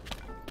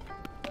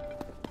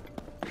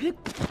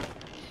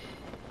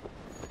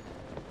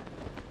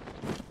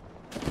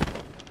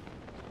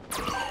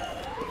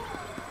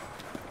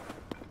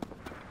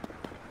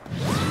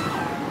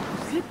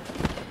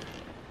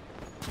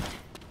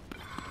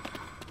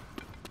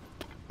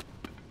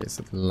 Is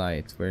it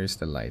light? Where is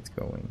the light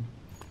going?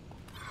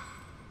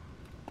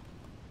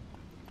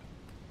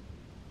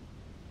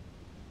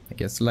 I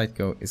guess the light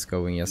is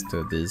going just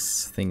to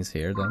these things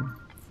here then.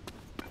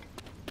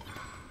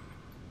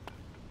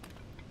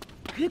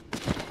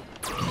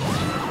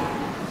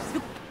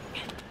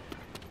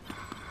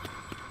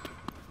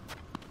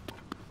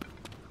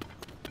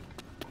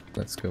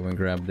 Let's go and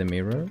grab the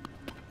mirror.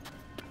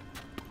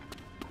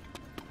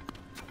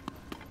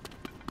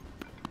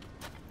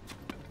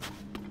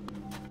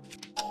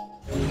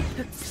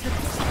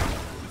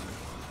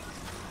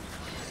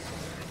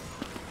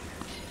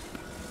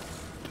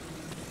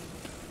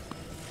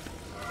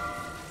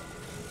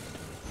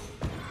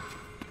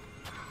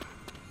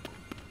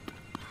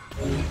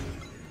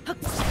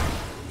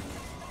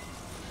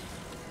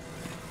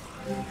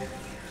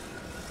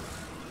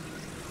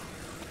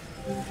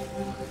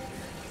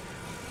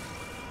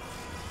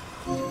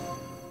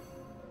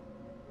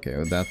 Okay,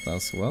 well that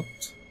does what?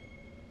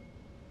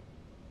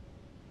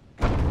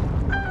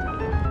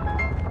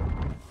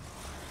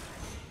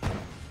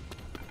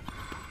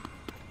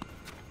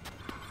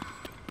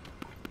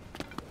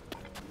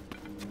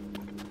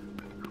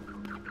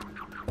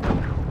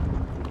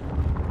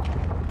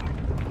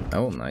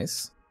 Oh,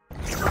 nice.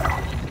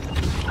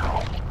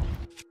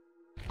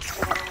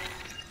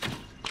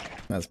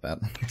 That's bad.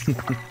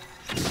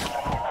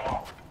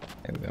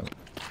 There we go.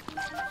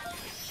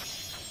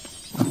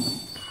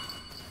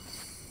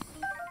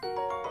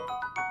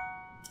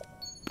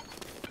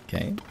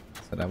 Okay,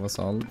 so that was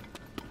all. Do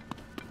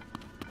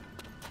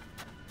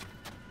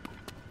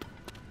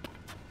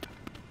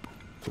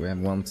we have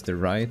one to the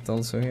right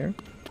also here?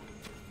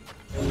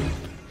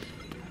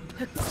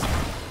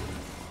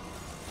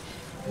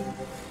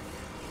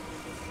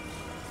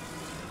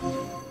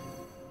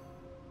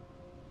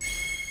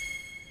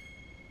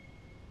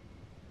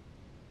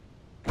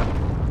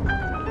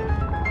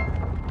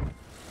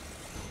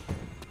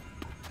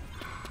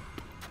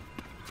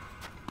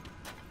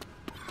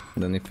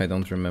 Then if I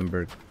don't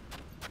remember,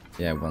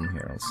 yeah, one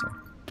here also.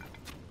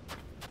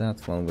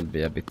 That one will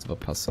be a bit of a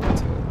puzzle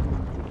to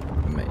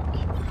make.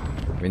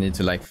 We need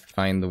to like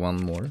find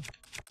one more.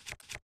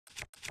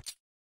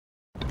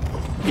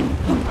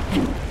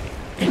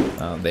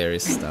 Oh, there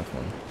is that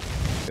one.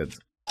 Good.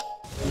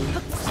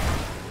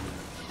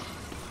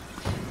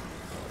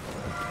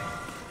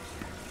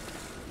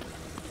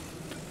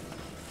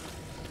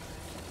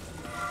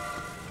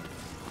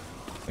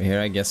 Here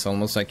I guess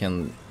almost I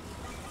can...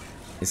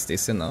 Is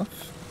this enough?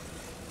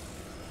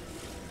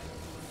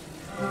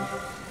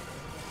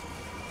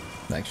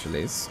 It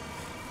actually is.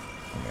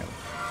 Okay.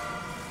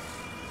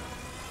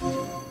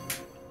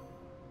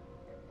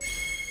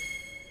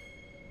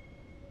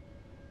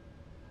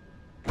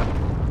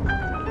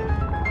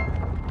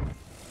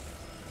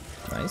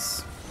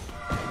 Nice.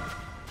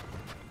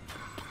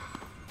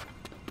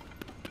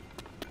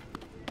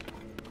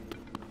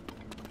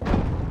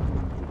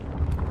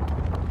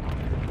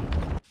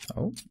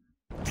 Oh.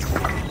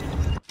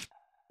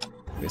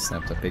 We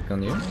snapped a pick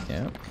on you.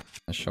 Yeah.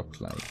 A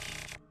shock light.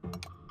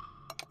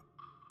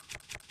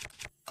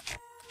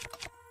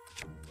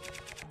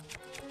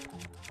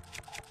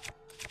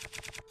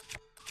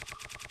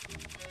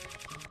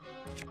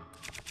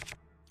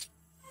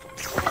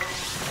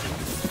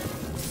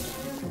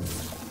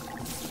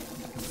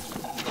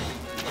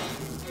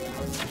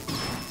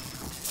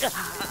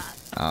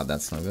 Ah,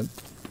 that's not good.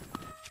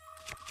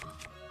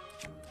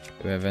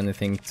 Do we have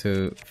anything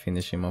to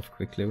finish him off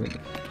quickly with?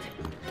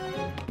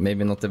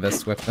 Maybe not the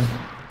best weapon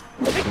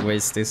to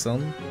waste this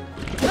on.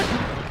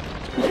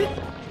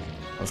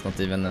 That's not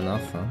even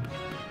enough, huh?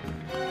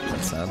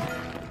 That's sad.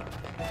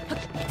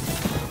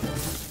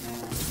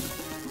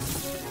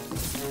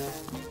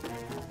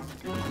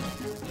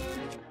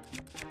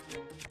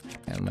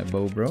 And my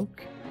bow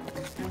broke.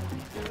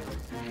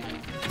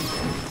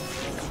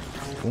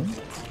 Cool.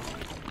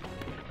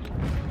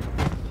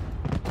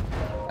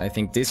 I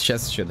think this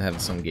chest should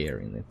have some gear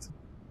in it.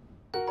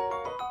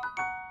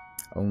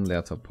 Only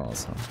a top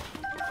pass, huh?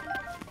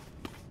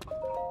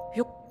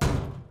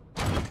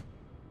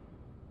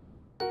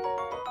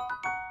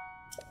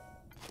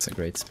 It's a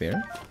great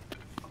spear.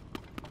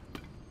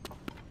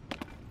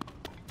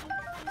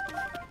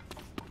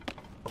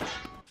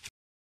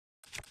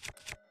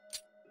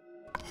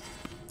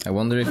 I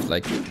wonder if,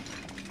 like,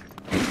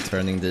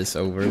 turning these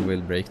over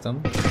will break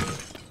them.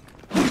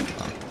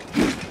 Ah.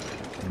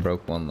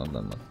 Broke one of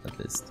them, at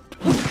least.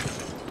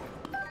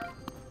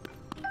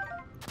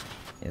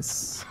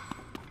 Yes.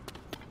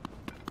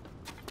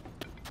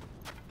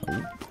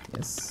 Oh,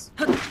 yes.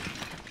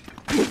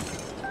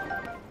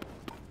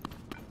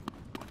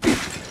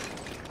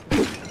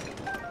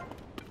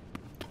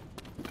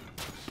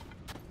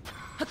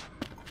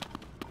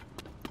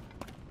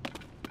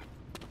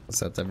 Was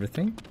that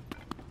everything?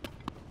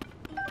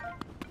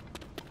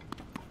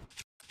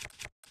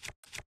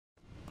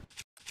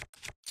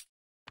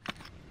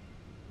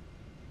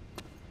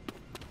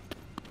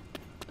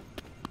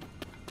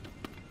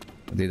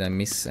 Did I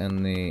miss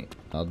any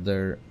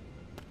other?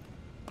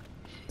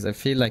 Because I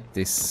feel like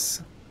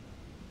this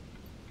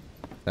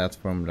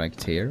platform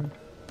right here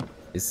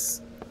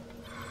is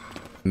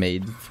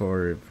made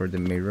for the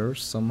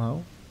mirrors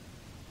somehow,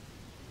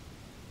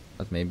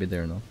 but maybe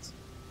they're not.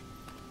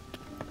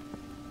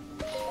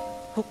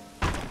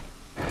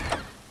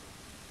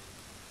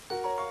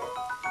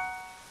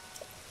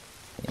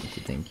 Thank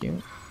you, thank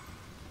you.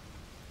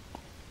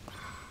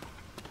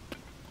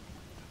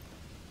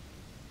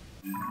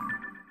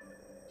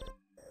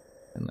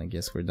 And I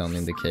guess we're done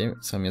in the cave,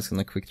 so I'm just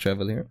gonna quick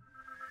travel here.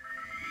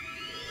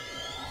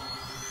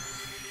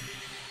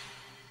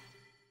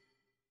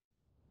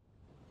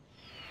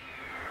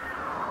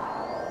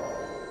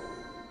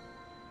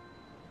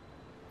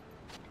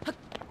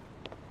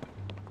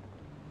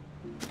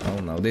 Oh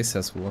no, this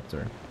has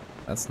water.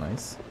 That's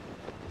nice.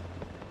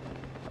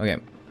 Okay.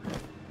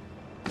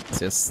 Let's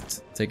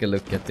just take a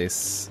look at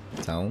this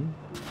town.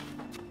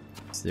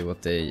 See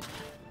what they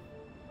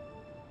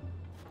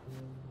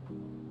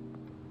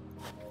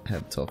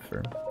have to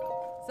offer.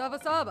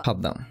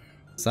 Paddan.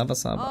 Saba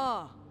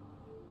Saba.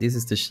 This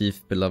is the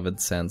chief beloved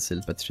sand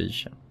seal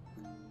Patricia.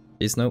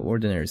 She's no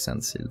ordinary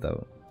sand seal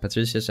though.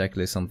 Patricia is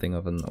actually something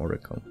of an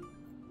oracle.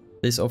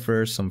 Please offer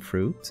her some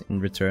fruit. In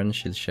return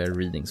she'll share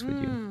readings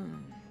with you.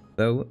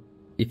 Though,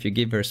 if you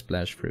give her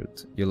splash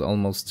fruit, you'll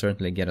almost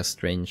certainly get a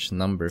strange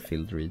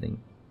number-filled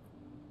reading.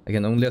 I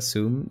can only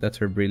assume that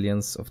her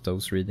brilliance of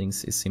those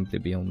readings is simply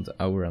beyond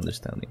our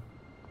understanding.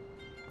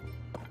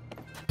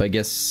 But I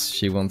guess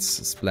she wants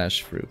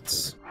splash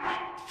fruits.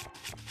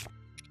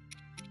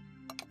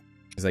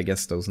 Because I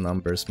guess those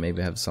numbers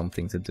maybe have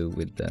something to do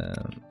with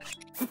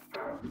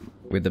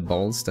the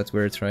balls that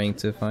we're trying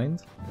to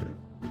find.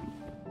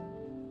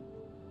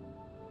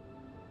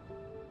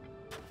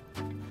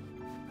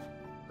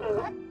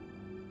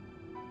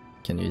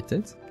 Can you eat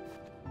it?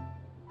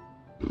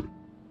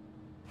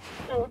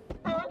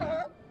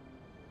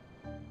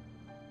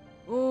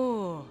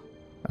 Oh.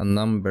 A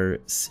number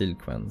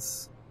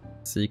sequence.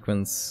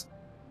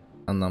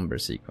 A number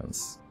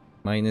sequence.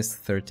 Minus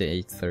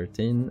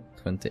 3813,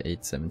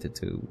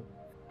 2872,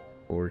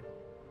 or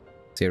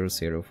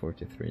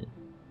 0043.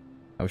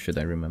 How should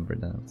I remember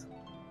that?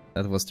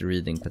 That was the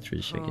reading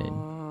Patricia gave.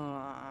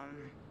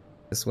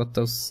 Guess what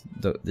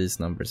these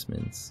numbers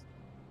means.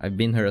 I've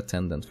been her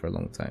attendant for a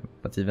long time,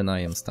 but even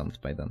I am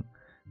stumped by them.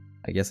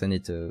 I guess I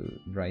need to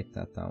write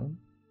that down.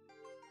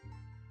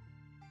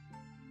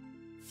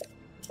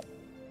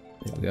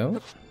 There we go.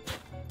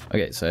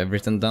 Okay, so I've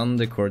written down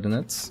the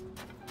coordinates.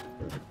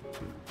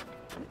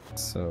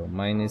 So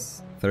mine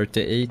is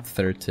 38,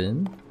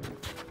 13.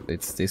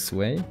 It's this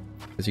way.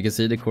 As you can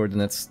see the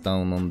coordinates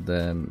down on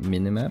the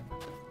minimap.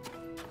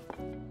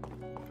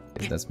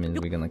 That means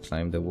we're gonna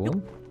climb the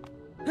wall.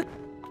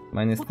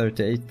 Mine is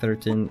 38,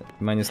 13,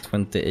 minus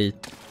 28.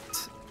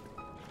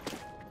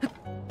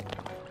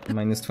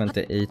 Minus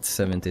 28,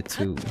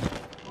 72.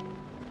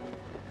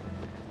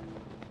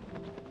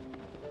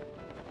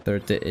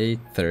 38,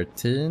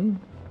 13.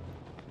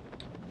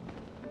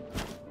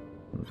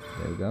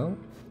 There we go.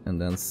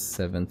 And then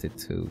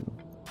 72.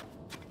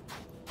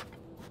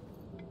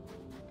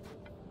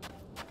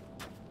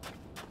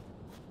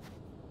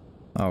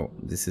 Oh,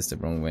 this is the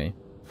wrong way.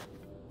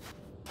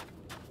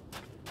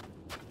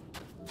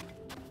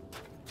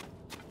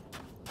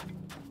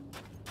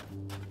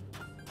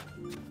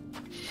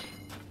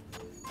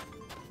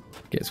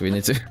 Okay, so we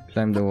need to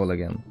climb the wall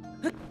again.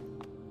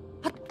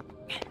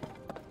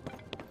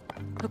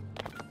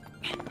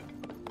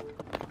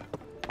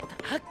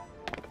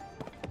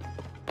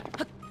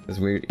 Because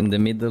we're in the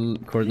middle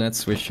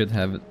coordinates, we should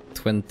have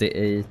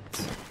 28,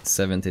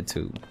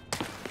 72.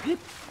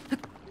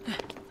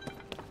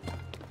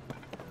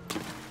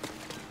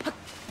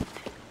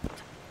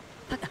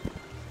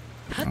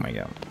 Oh my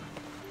god.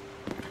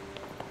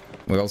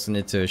 We also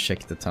need to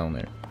check the town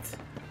here.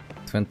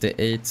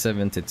 28,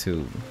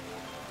 72.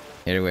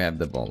 Here we have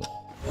the ball.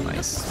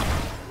 Nice.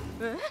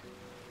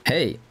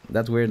 Hey,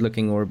 that weird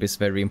looking orb is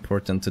very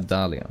important to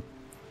Dahlia.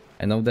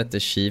 I know that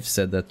the chief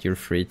said that you're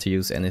free to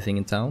use anything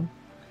in town,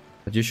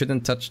 but you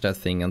shouldn't touch that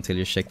thing until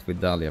you checked with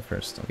Dahlia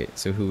first. Okay,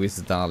 so who is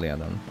Dahlia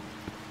then?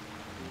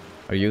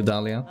 Are you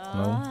Dahlia?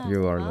 No,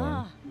 you are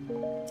Lauren.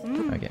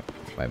 Okay,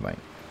 bye bye.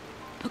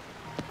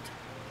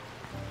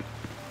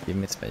 Give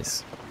me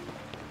space.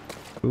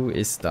 Who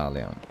is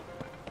Dahlia?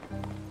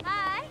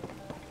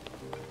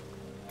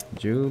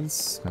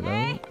 Jules,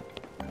 hello.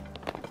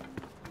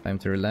 Time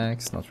to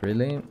relax, not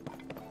really.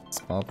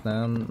 Spa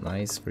plan,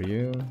 nice for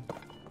you.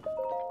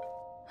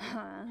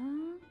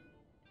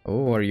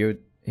 Oh, are you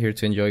here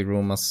to enjoy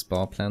Roma's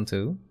spa plan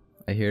too?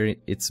 I hear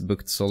it's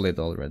booked solid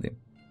already.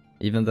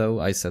 Even though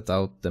I set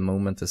out the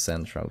moment the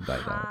sand shroud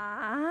died out.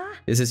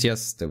 This is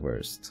just the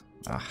worst.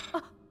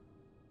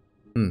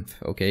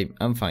 Okay,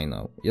 I'm fine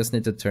now. Just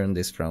need to turn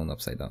this frown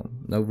upside down.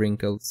 No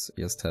wrinkles,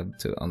 just have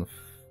to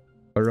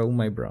unfurrow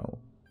my brow.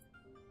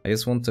 I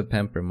just want to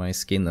pamper my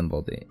skin and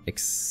body.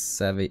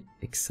 Excavating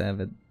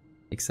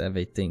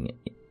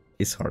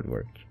is hard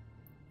work.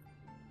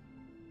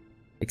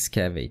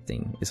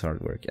 Excavating is hard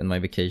work, and my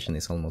vacation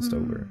is almost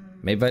over.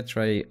 Maybe I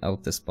try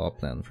out the spa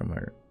plan from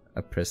her,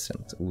 a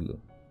present, Ulu.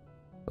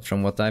 But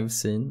from what I've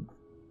seen,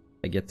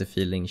 I get the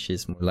feeling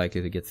she's more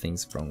likely to get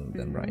things wrong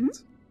than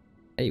right.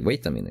 Hey,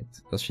 wait a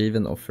minute. Does she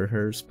even offer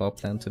her spa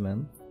plan to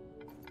men?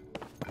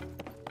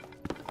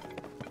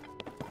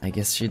 I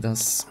guess she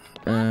does.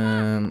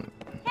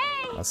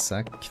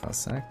 Vasak.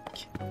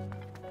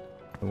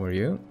 Who are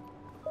you?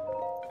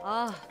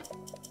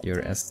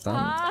 You're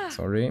Estan.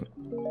 Sorry.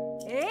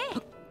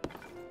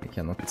 I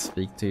cannot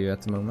speak to you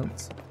at the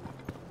moment.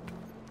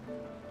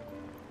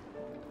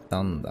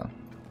 Danda.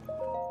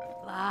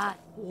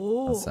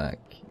 Vasak.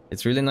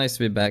 It's really nice to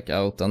be back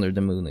out under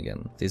the moon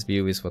again. This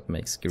view is what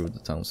makes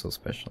Gerudo Town so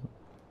special.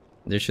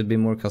 There should be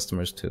more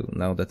customers too,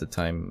 now that the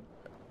time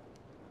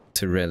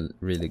to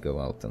really go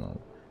out and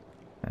all.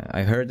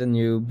 I heard a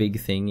new big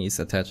thing is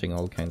attaching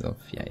all kinds of...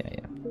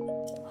 Yeah.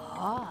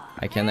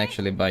 I can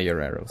actually buy your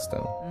arrows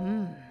though.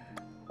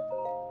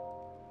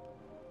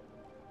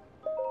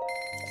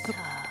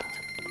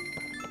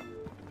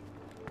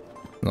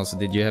 And also,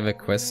 did you have a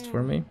quest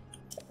for me?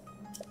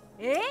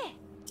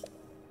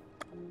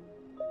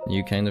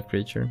 New kind of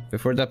creature.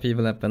 Before the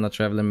upheaval happened, a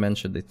traveler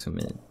mentioned it to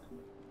me.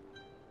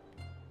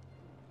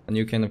 A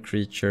new kind of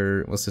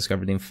creature was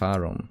discovered in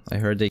Faron. I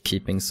heard they're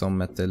keeping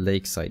some at the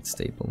lakeside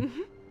stable.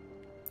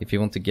 If you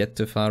want to get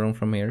to Faron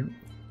from here,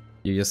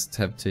 you just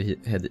have to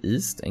head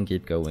east and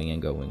keep going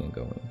and going and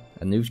going.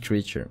 A new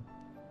creature.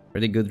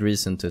 Pretty good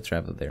reason to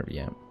travel there,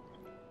 yeah.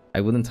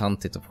 I wouldn't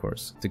hunt it, of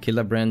course. To kill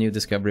a brand new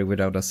discovery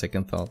without a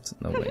second thought,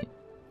 no way.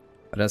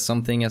 But as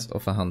something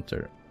of a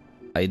hunter,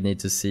 I'd need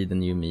to see the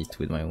new meat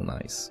with my own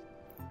eyes.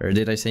 Or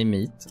did I say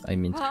meat? I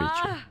meant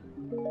creature.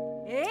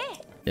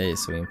 Okay,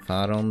 so in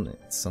Faron,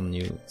 it's some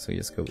new, so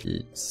just go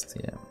east,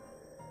 yeah.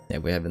 Yeah,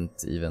 we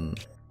haven't even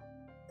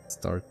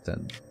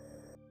started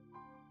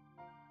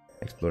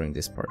exploring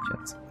this part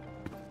yet.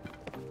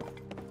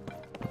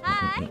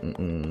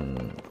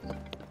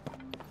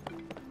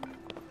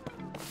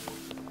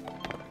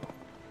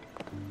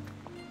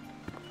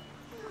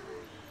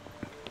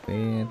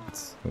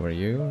 Wait, who are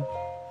you?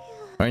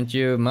 Aren't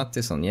you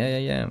Mattison?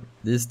 Yeah.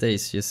 These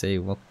days you say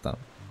Watta.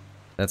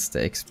 That's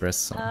the express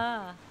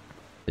song.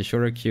 They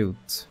sure are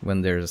cute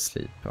when they're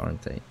asleep,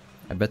 aren't they?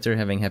 I bet they're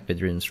having happy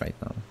dreams right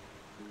now.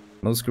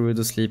 Most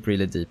Gerudo sleep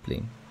really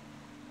deeply.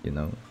 You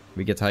know,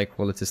 we get high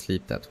quality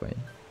sleep that way,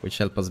 which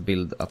help us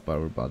build up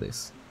our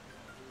bodies.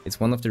 It's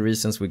one of the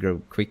reasons we grow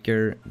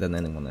quicker than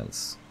anyone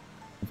else.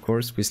 Of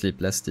course, we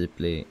sleep less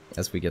deeply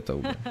as we get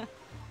older.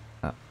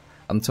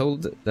 I'm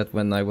told that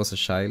when I was a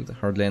child,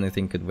 hardly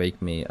anything could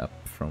wake me up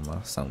from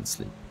a sound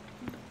sleep.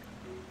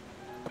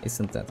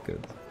 Isn't that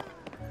good?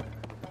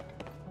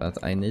 But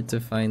I need to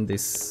find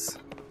this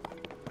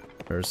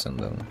person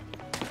though.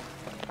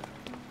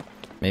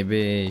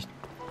 Maybe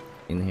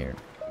in here.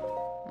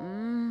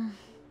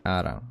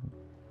 Ara.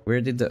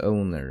 Where did the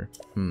owner?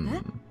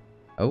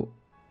 Oh,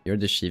 you're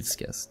the chief's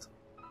guest.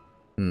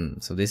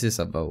 So this is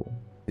a bow.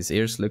 His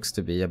ears looks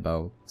to be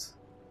about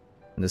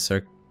in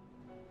the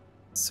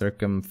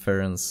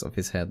circumference of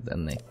his head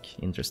and neck.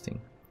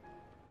 Interesting.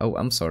 Oh,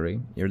 I'm sorry.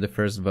 You're the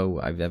first bow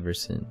I've ever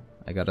seen.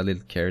 I got a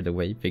little carried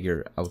away.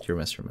 Figure out your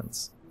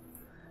measurements.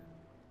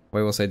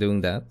 Why was I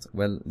doing that?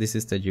 Well, this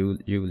is the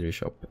jewelry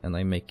shop and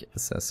I make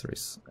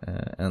accessories.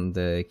 And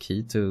the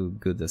key to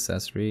good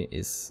accessory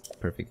is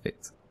perfect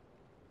fit.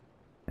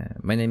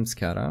 My name's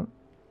Kara.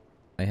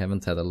 I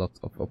haven't had a lot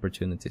of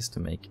opportunities to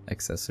make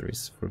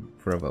accessories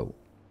for a bow.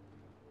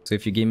 So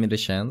if you give me the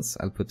chance,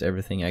 I'll put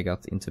everything I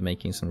got into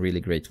making some really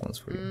great ones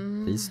for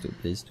you. Please do,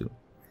 please do.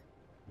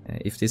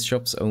 If this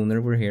shop's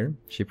owner were here,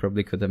 she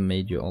probably could have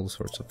made you all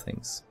sorts of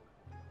things.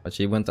 But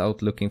she went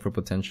out looking for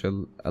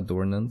potential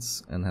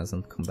adornments and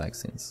hasn't come back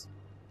since.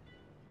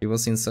 She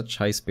was in such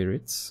high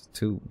spirits,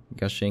 too,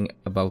 gushing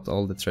about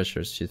all the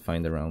treasures she'd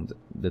find around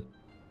the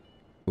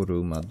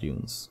Turuma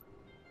dunes.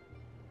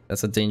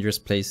 That's a dangerous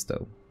place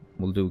though,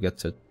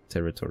 Molduga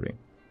territory.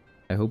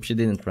 I hope she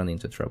didn't run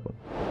into trouble.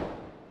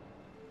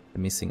 The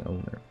missing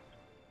owner.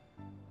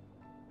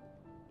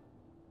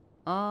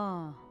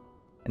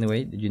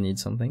 Anyway, did you need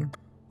something?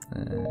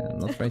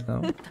 Not right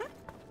now.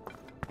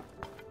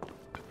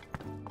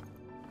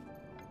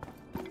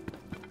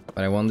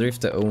 But I wonder if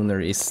the owner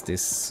is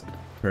this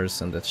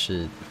person that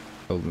she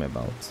told me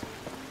about.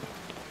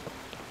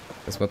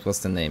 Because what was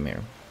the name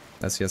here?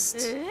 Let's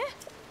just...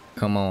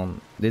 Come on.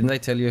 Didn't I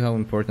tell you how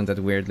important that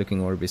weird looking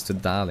orb is to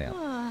Dahlia?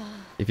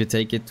 If you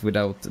take it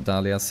without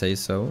Dahlia say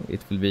so, it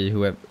will be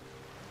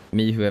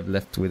me who have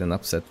left with an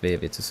upset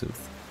Vivi to soothe.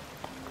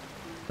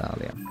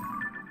 Dahlia.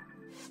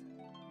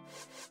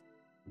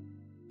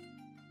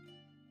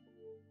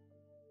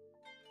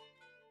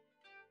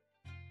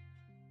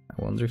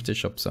 I wonder if the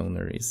shop's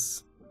owner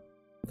is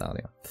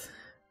Dahlia.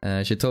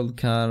 She told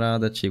Kara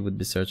that she would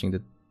be searching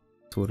the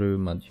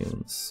Turuma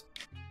dunes.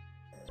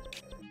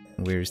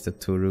 Where is the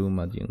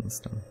Turuma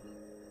dunes then?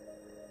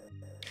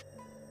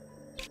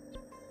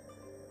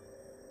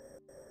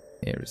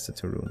 Here is the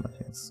Turuma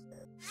dunes.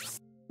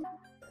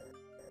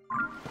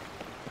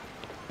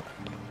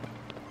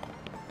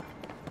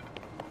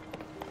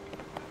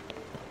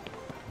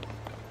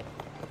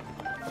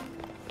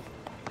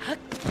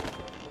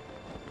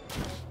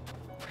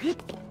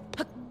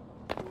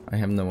 I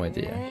have no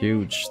idea.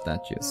 Huge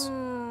statues.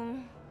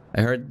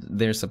 I heard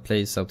there's a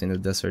place out in the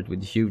desert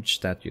with huge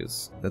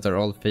statues that are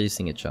all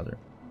facing each other.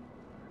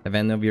 Have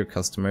any of your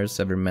customers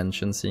ever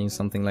mentioned seeing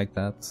something like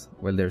that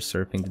while they're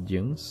surfing the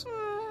dunes?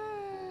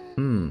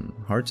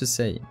 Hard to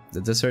say.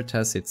 The desert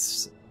has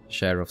its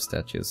share of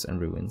statues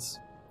and ruins.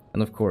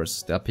 And of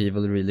course, the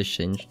upheaval really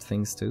changed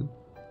things too.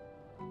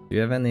 Do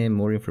you have any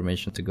more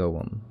information to go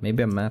on?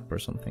 Maybe a map or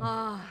something?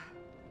 I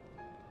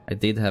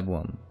did have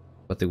one,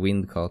 but the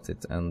wind caught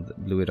it and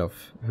blew it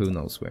off who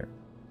knows where.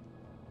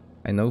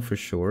 I know for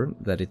sure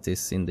that it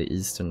is in the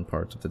eastern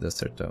part of the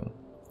desert though.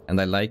 And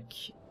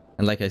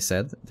like I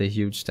said, the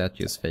huge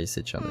statues face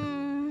each other.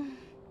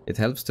 It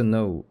helps to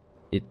know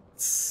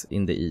it's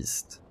in the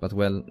east, but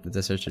well, the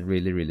desert is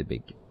really, really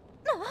big.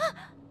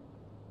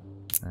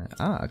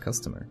 A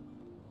customer.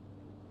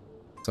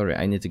 Sorry,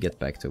 I need to get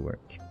back to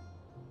work.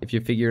 If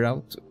you figure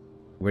out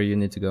where you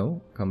need to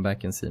go, come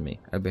back and see me.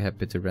 I'll be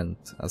happy to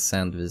rent a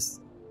sand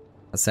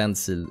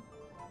seal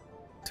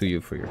to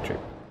you for your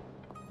trip.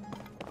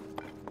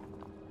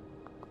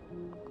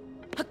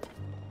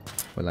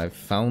 Well, I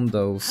found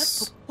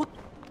those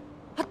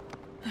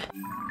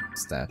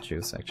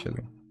statues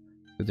actually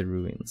to the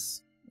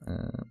ruins.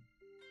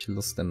 She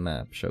lost the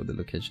map, showed the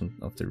location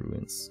of the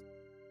ruins.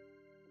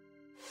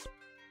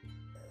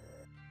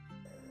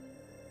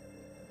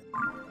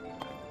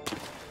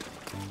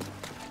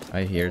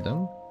 I hear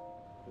them.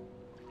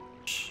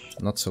 Shh,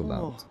 not so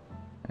loud.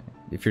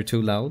 If you're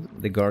too loud,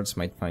 the guards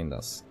might find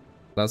us.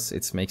 Plus,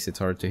 it makes it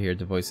hard to hear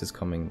the voices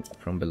coming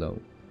from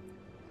below.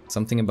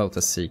 Something about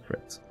a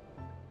secret.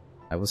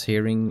 I was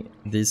hearing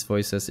these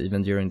voices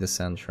even during the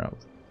Sand Shroud.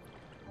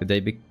 Could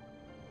they be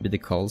the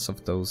calls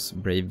of those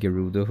brave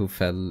Gerudo who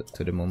fell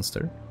to the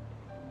monster?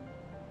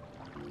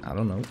 I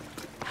don't know.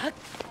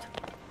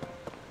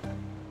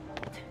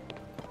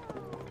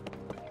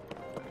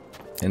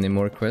 Any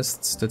more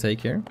quests to take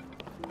here?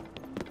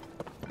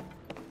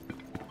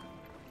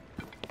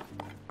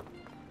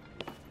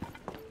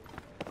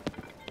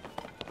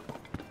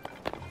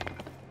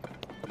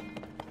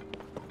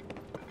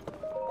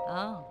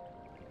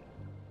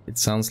 It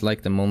sounds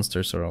like the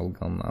monsters are all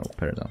gone now,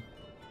 Perda.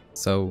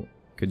 So,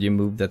 Could you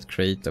move that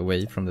crate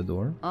away from the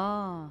door?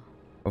 Ah.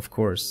 Of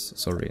course.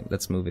 Sorry,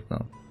 let's move it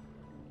now.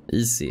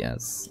 Easy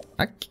as...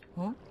 Ack!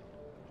 Huh?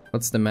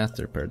 What's the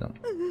matter, pardon?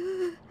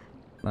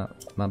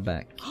 My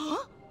back.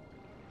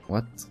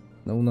 What?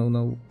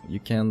 No.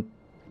 You can't...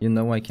 You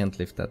know I can't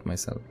lift that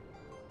myself.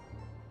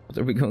 What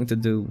are we going to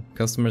do?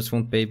 Customers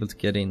won't be able to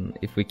get in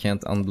if we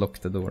can't unblock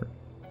the door.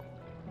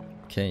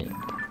 Okay.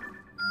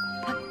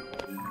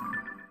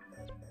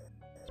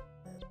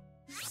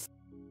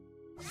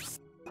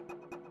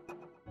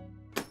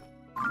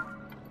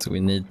 So we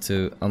need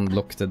to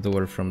unlock the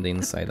door from the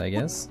inside, I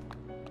guess.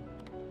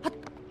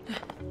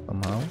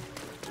 Somehow.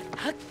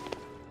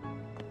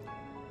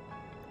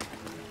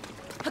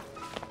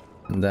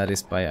 And that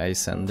is by ice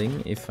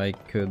sending. If I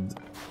could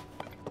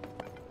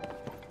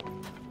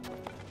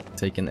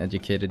take an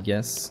educated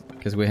guess,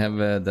 because we have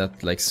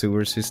that like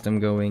sewer system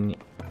going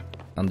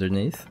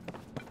underneath.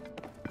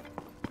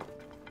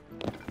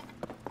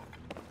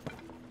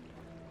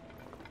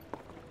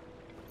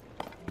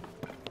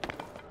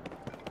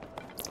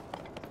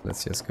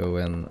 Let's just go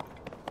and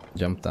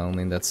jump down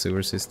in that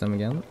sewer system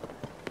again.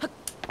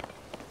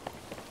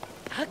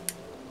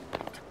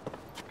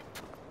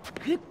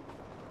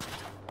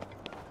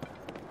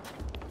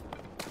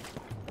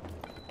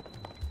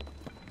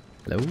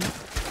 Hello?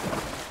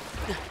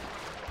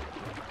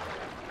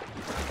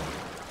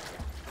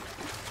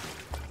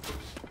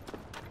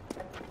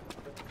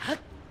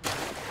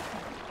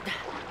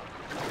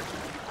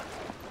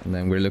 And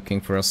then we're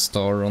looking for a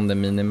star on the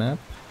minimap.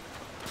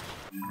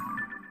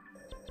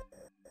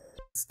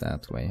 It's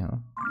that way, huh?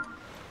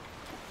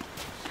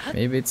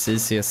 Maybe it's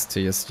easiest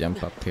to just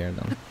jump up here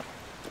then.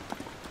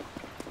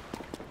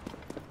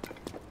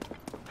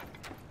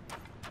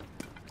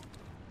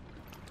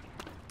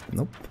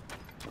 Nope.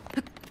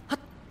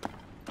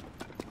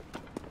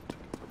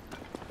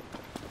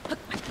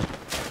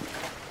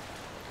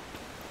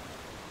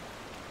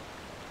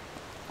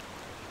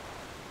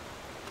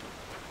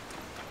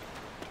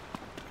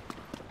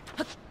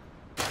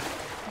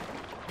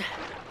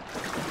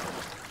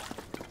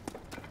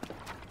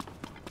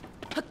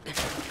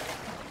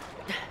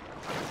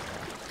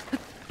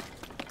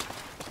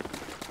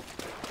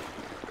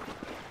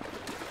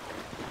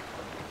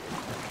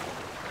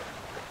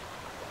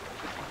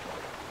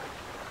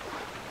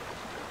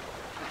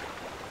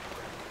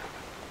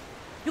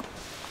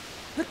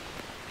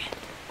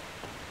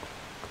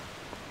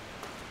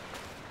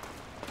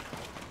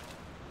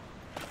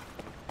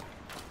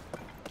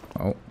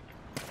 Oh.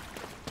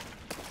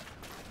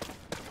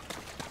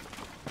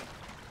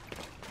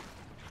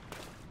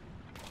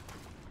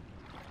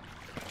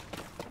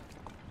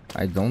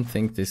 I don't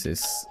think this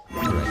is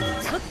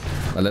correct.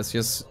 Well, let's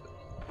just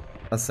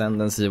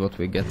ascend and see what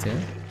we get here.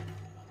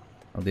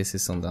 Oh, this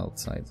is on the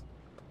outside.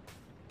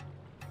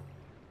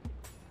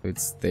 So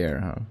it's there,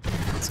 huh?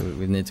 So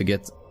we need to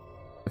get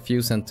a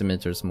few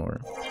centimeters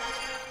more.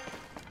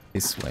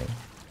 This way.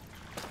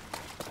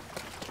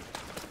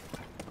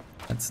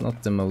 That's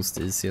not the most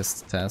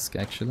easiest task,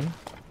 actually.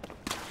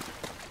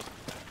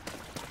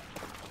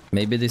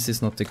 Maybe this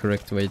is not the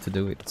correct way to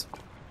do it.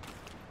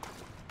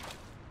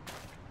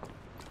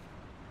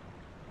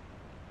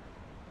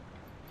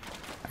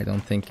 I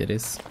don't think it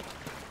is.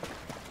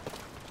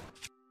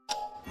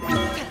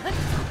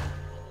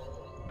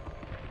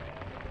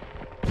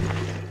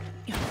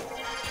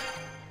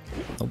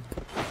 Nope.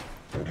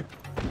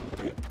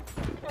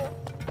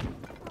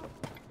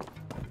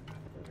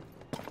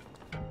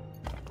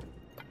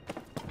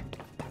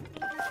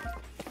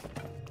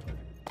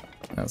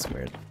 That's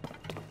weird.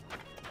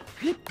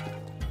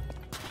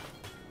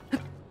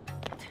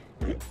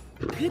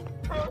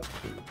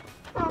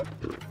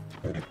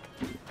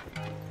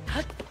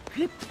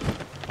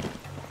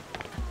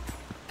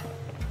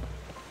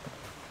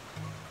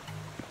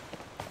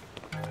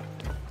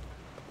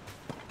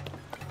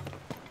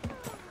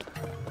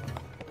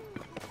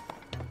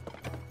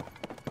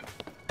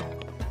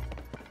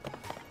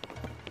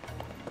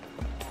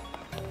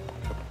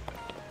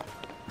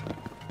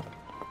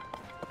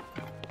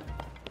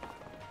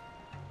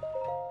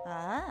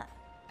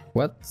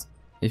 What?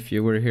 If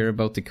you were here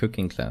about the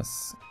cooking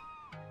class.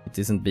 It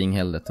isn't being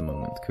held at the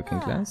moment. Cooking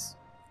class?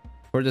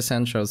 For the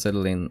sand shall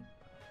settle in,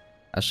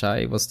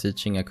 Ashai was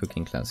teaching a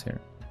cooking class here.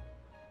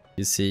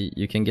 You see,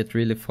 you can get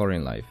really far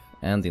in life,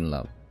 and in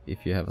love,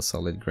 if you have a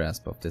solid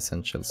grasp of the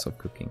essentials of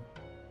cooking.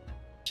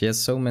 She has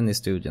so many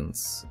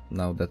students,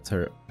 now that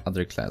her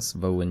other class,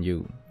 Vo and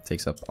Yu,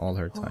 takes up all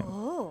her time.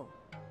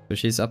 So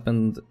she's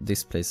opened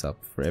this place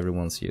up for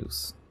everyone's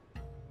use.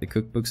 The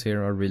cookbooks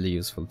here are really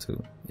useful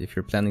too. If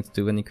you're planning to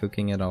do any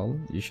cooking at all,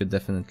 you should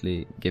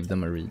definitely give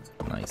them a read.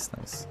 Nice,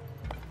 nice.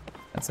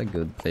 That's a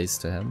good place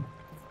to have.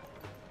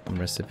 Some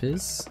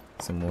recipes,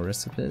 some more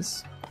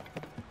recipes.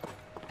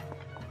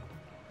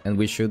 And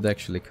we should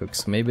actually cook,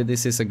 so maybe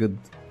this is a good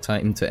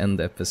time to end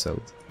the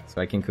episode.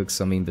 So I can cook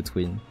some in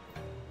between.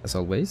 As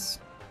always,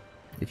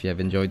 if you have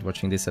enjoyed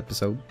watching this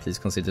episode, please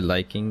consider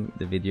liking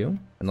the video.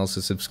 And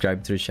also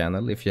subscribe to the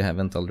channel if you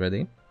haven't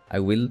already. I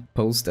will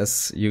post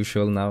as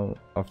usual now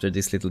after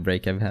this little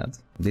break I've had.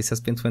 This has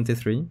been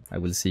 23. I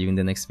will see you in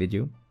the next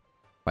video.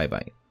 Bye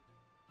bye.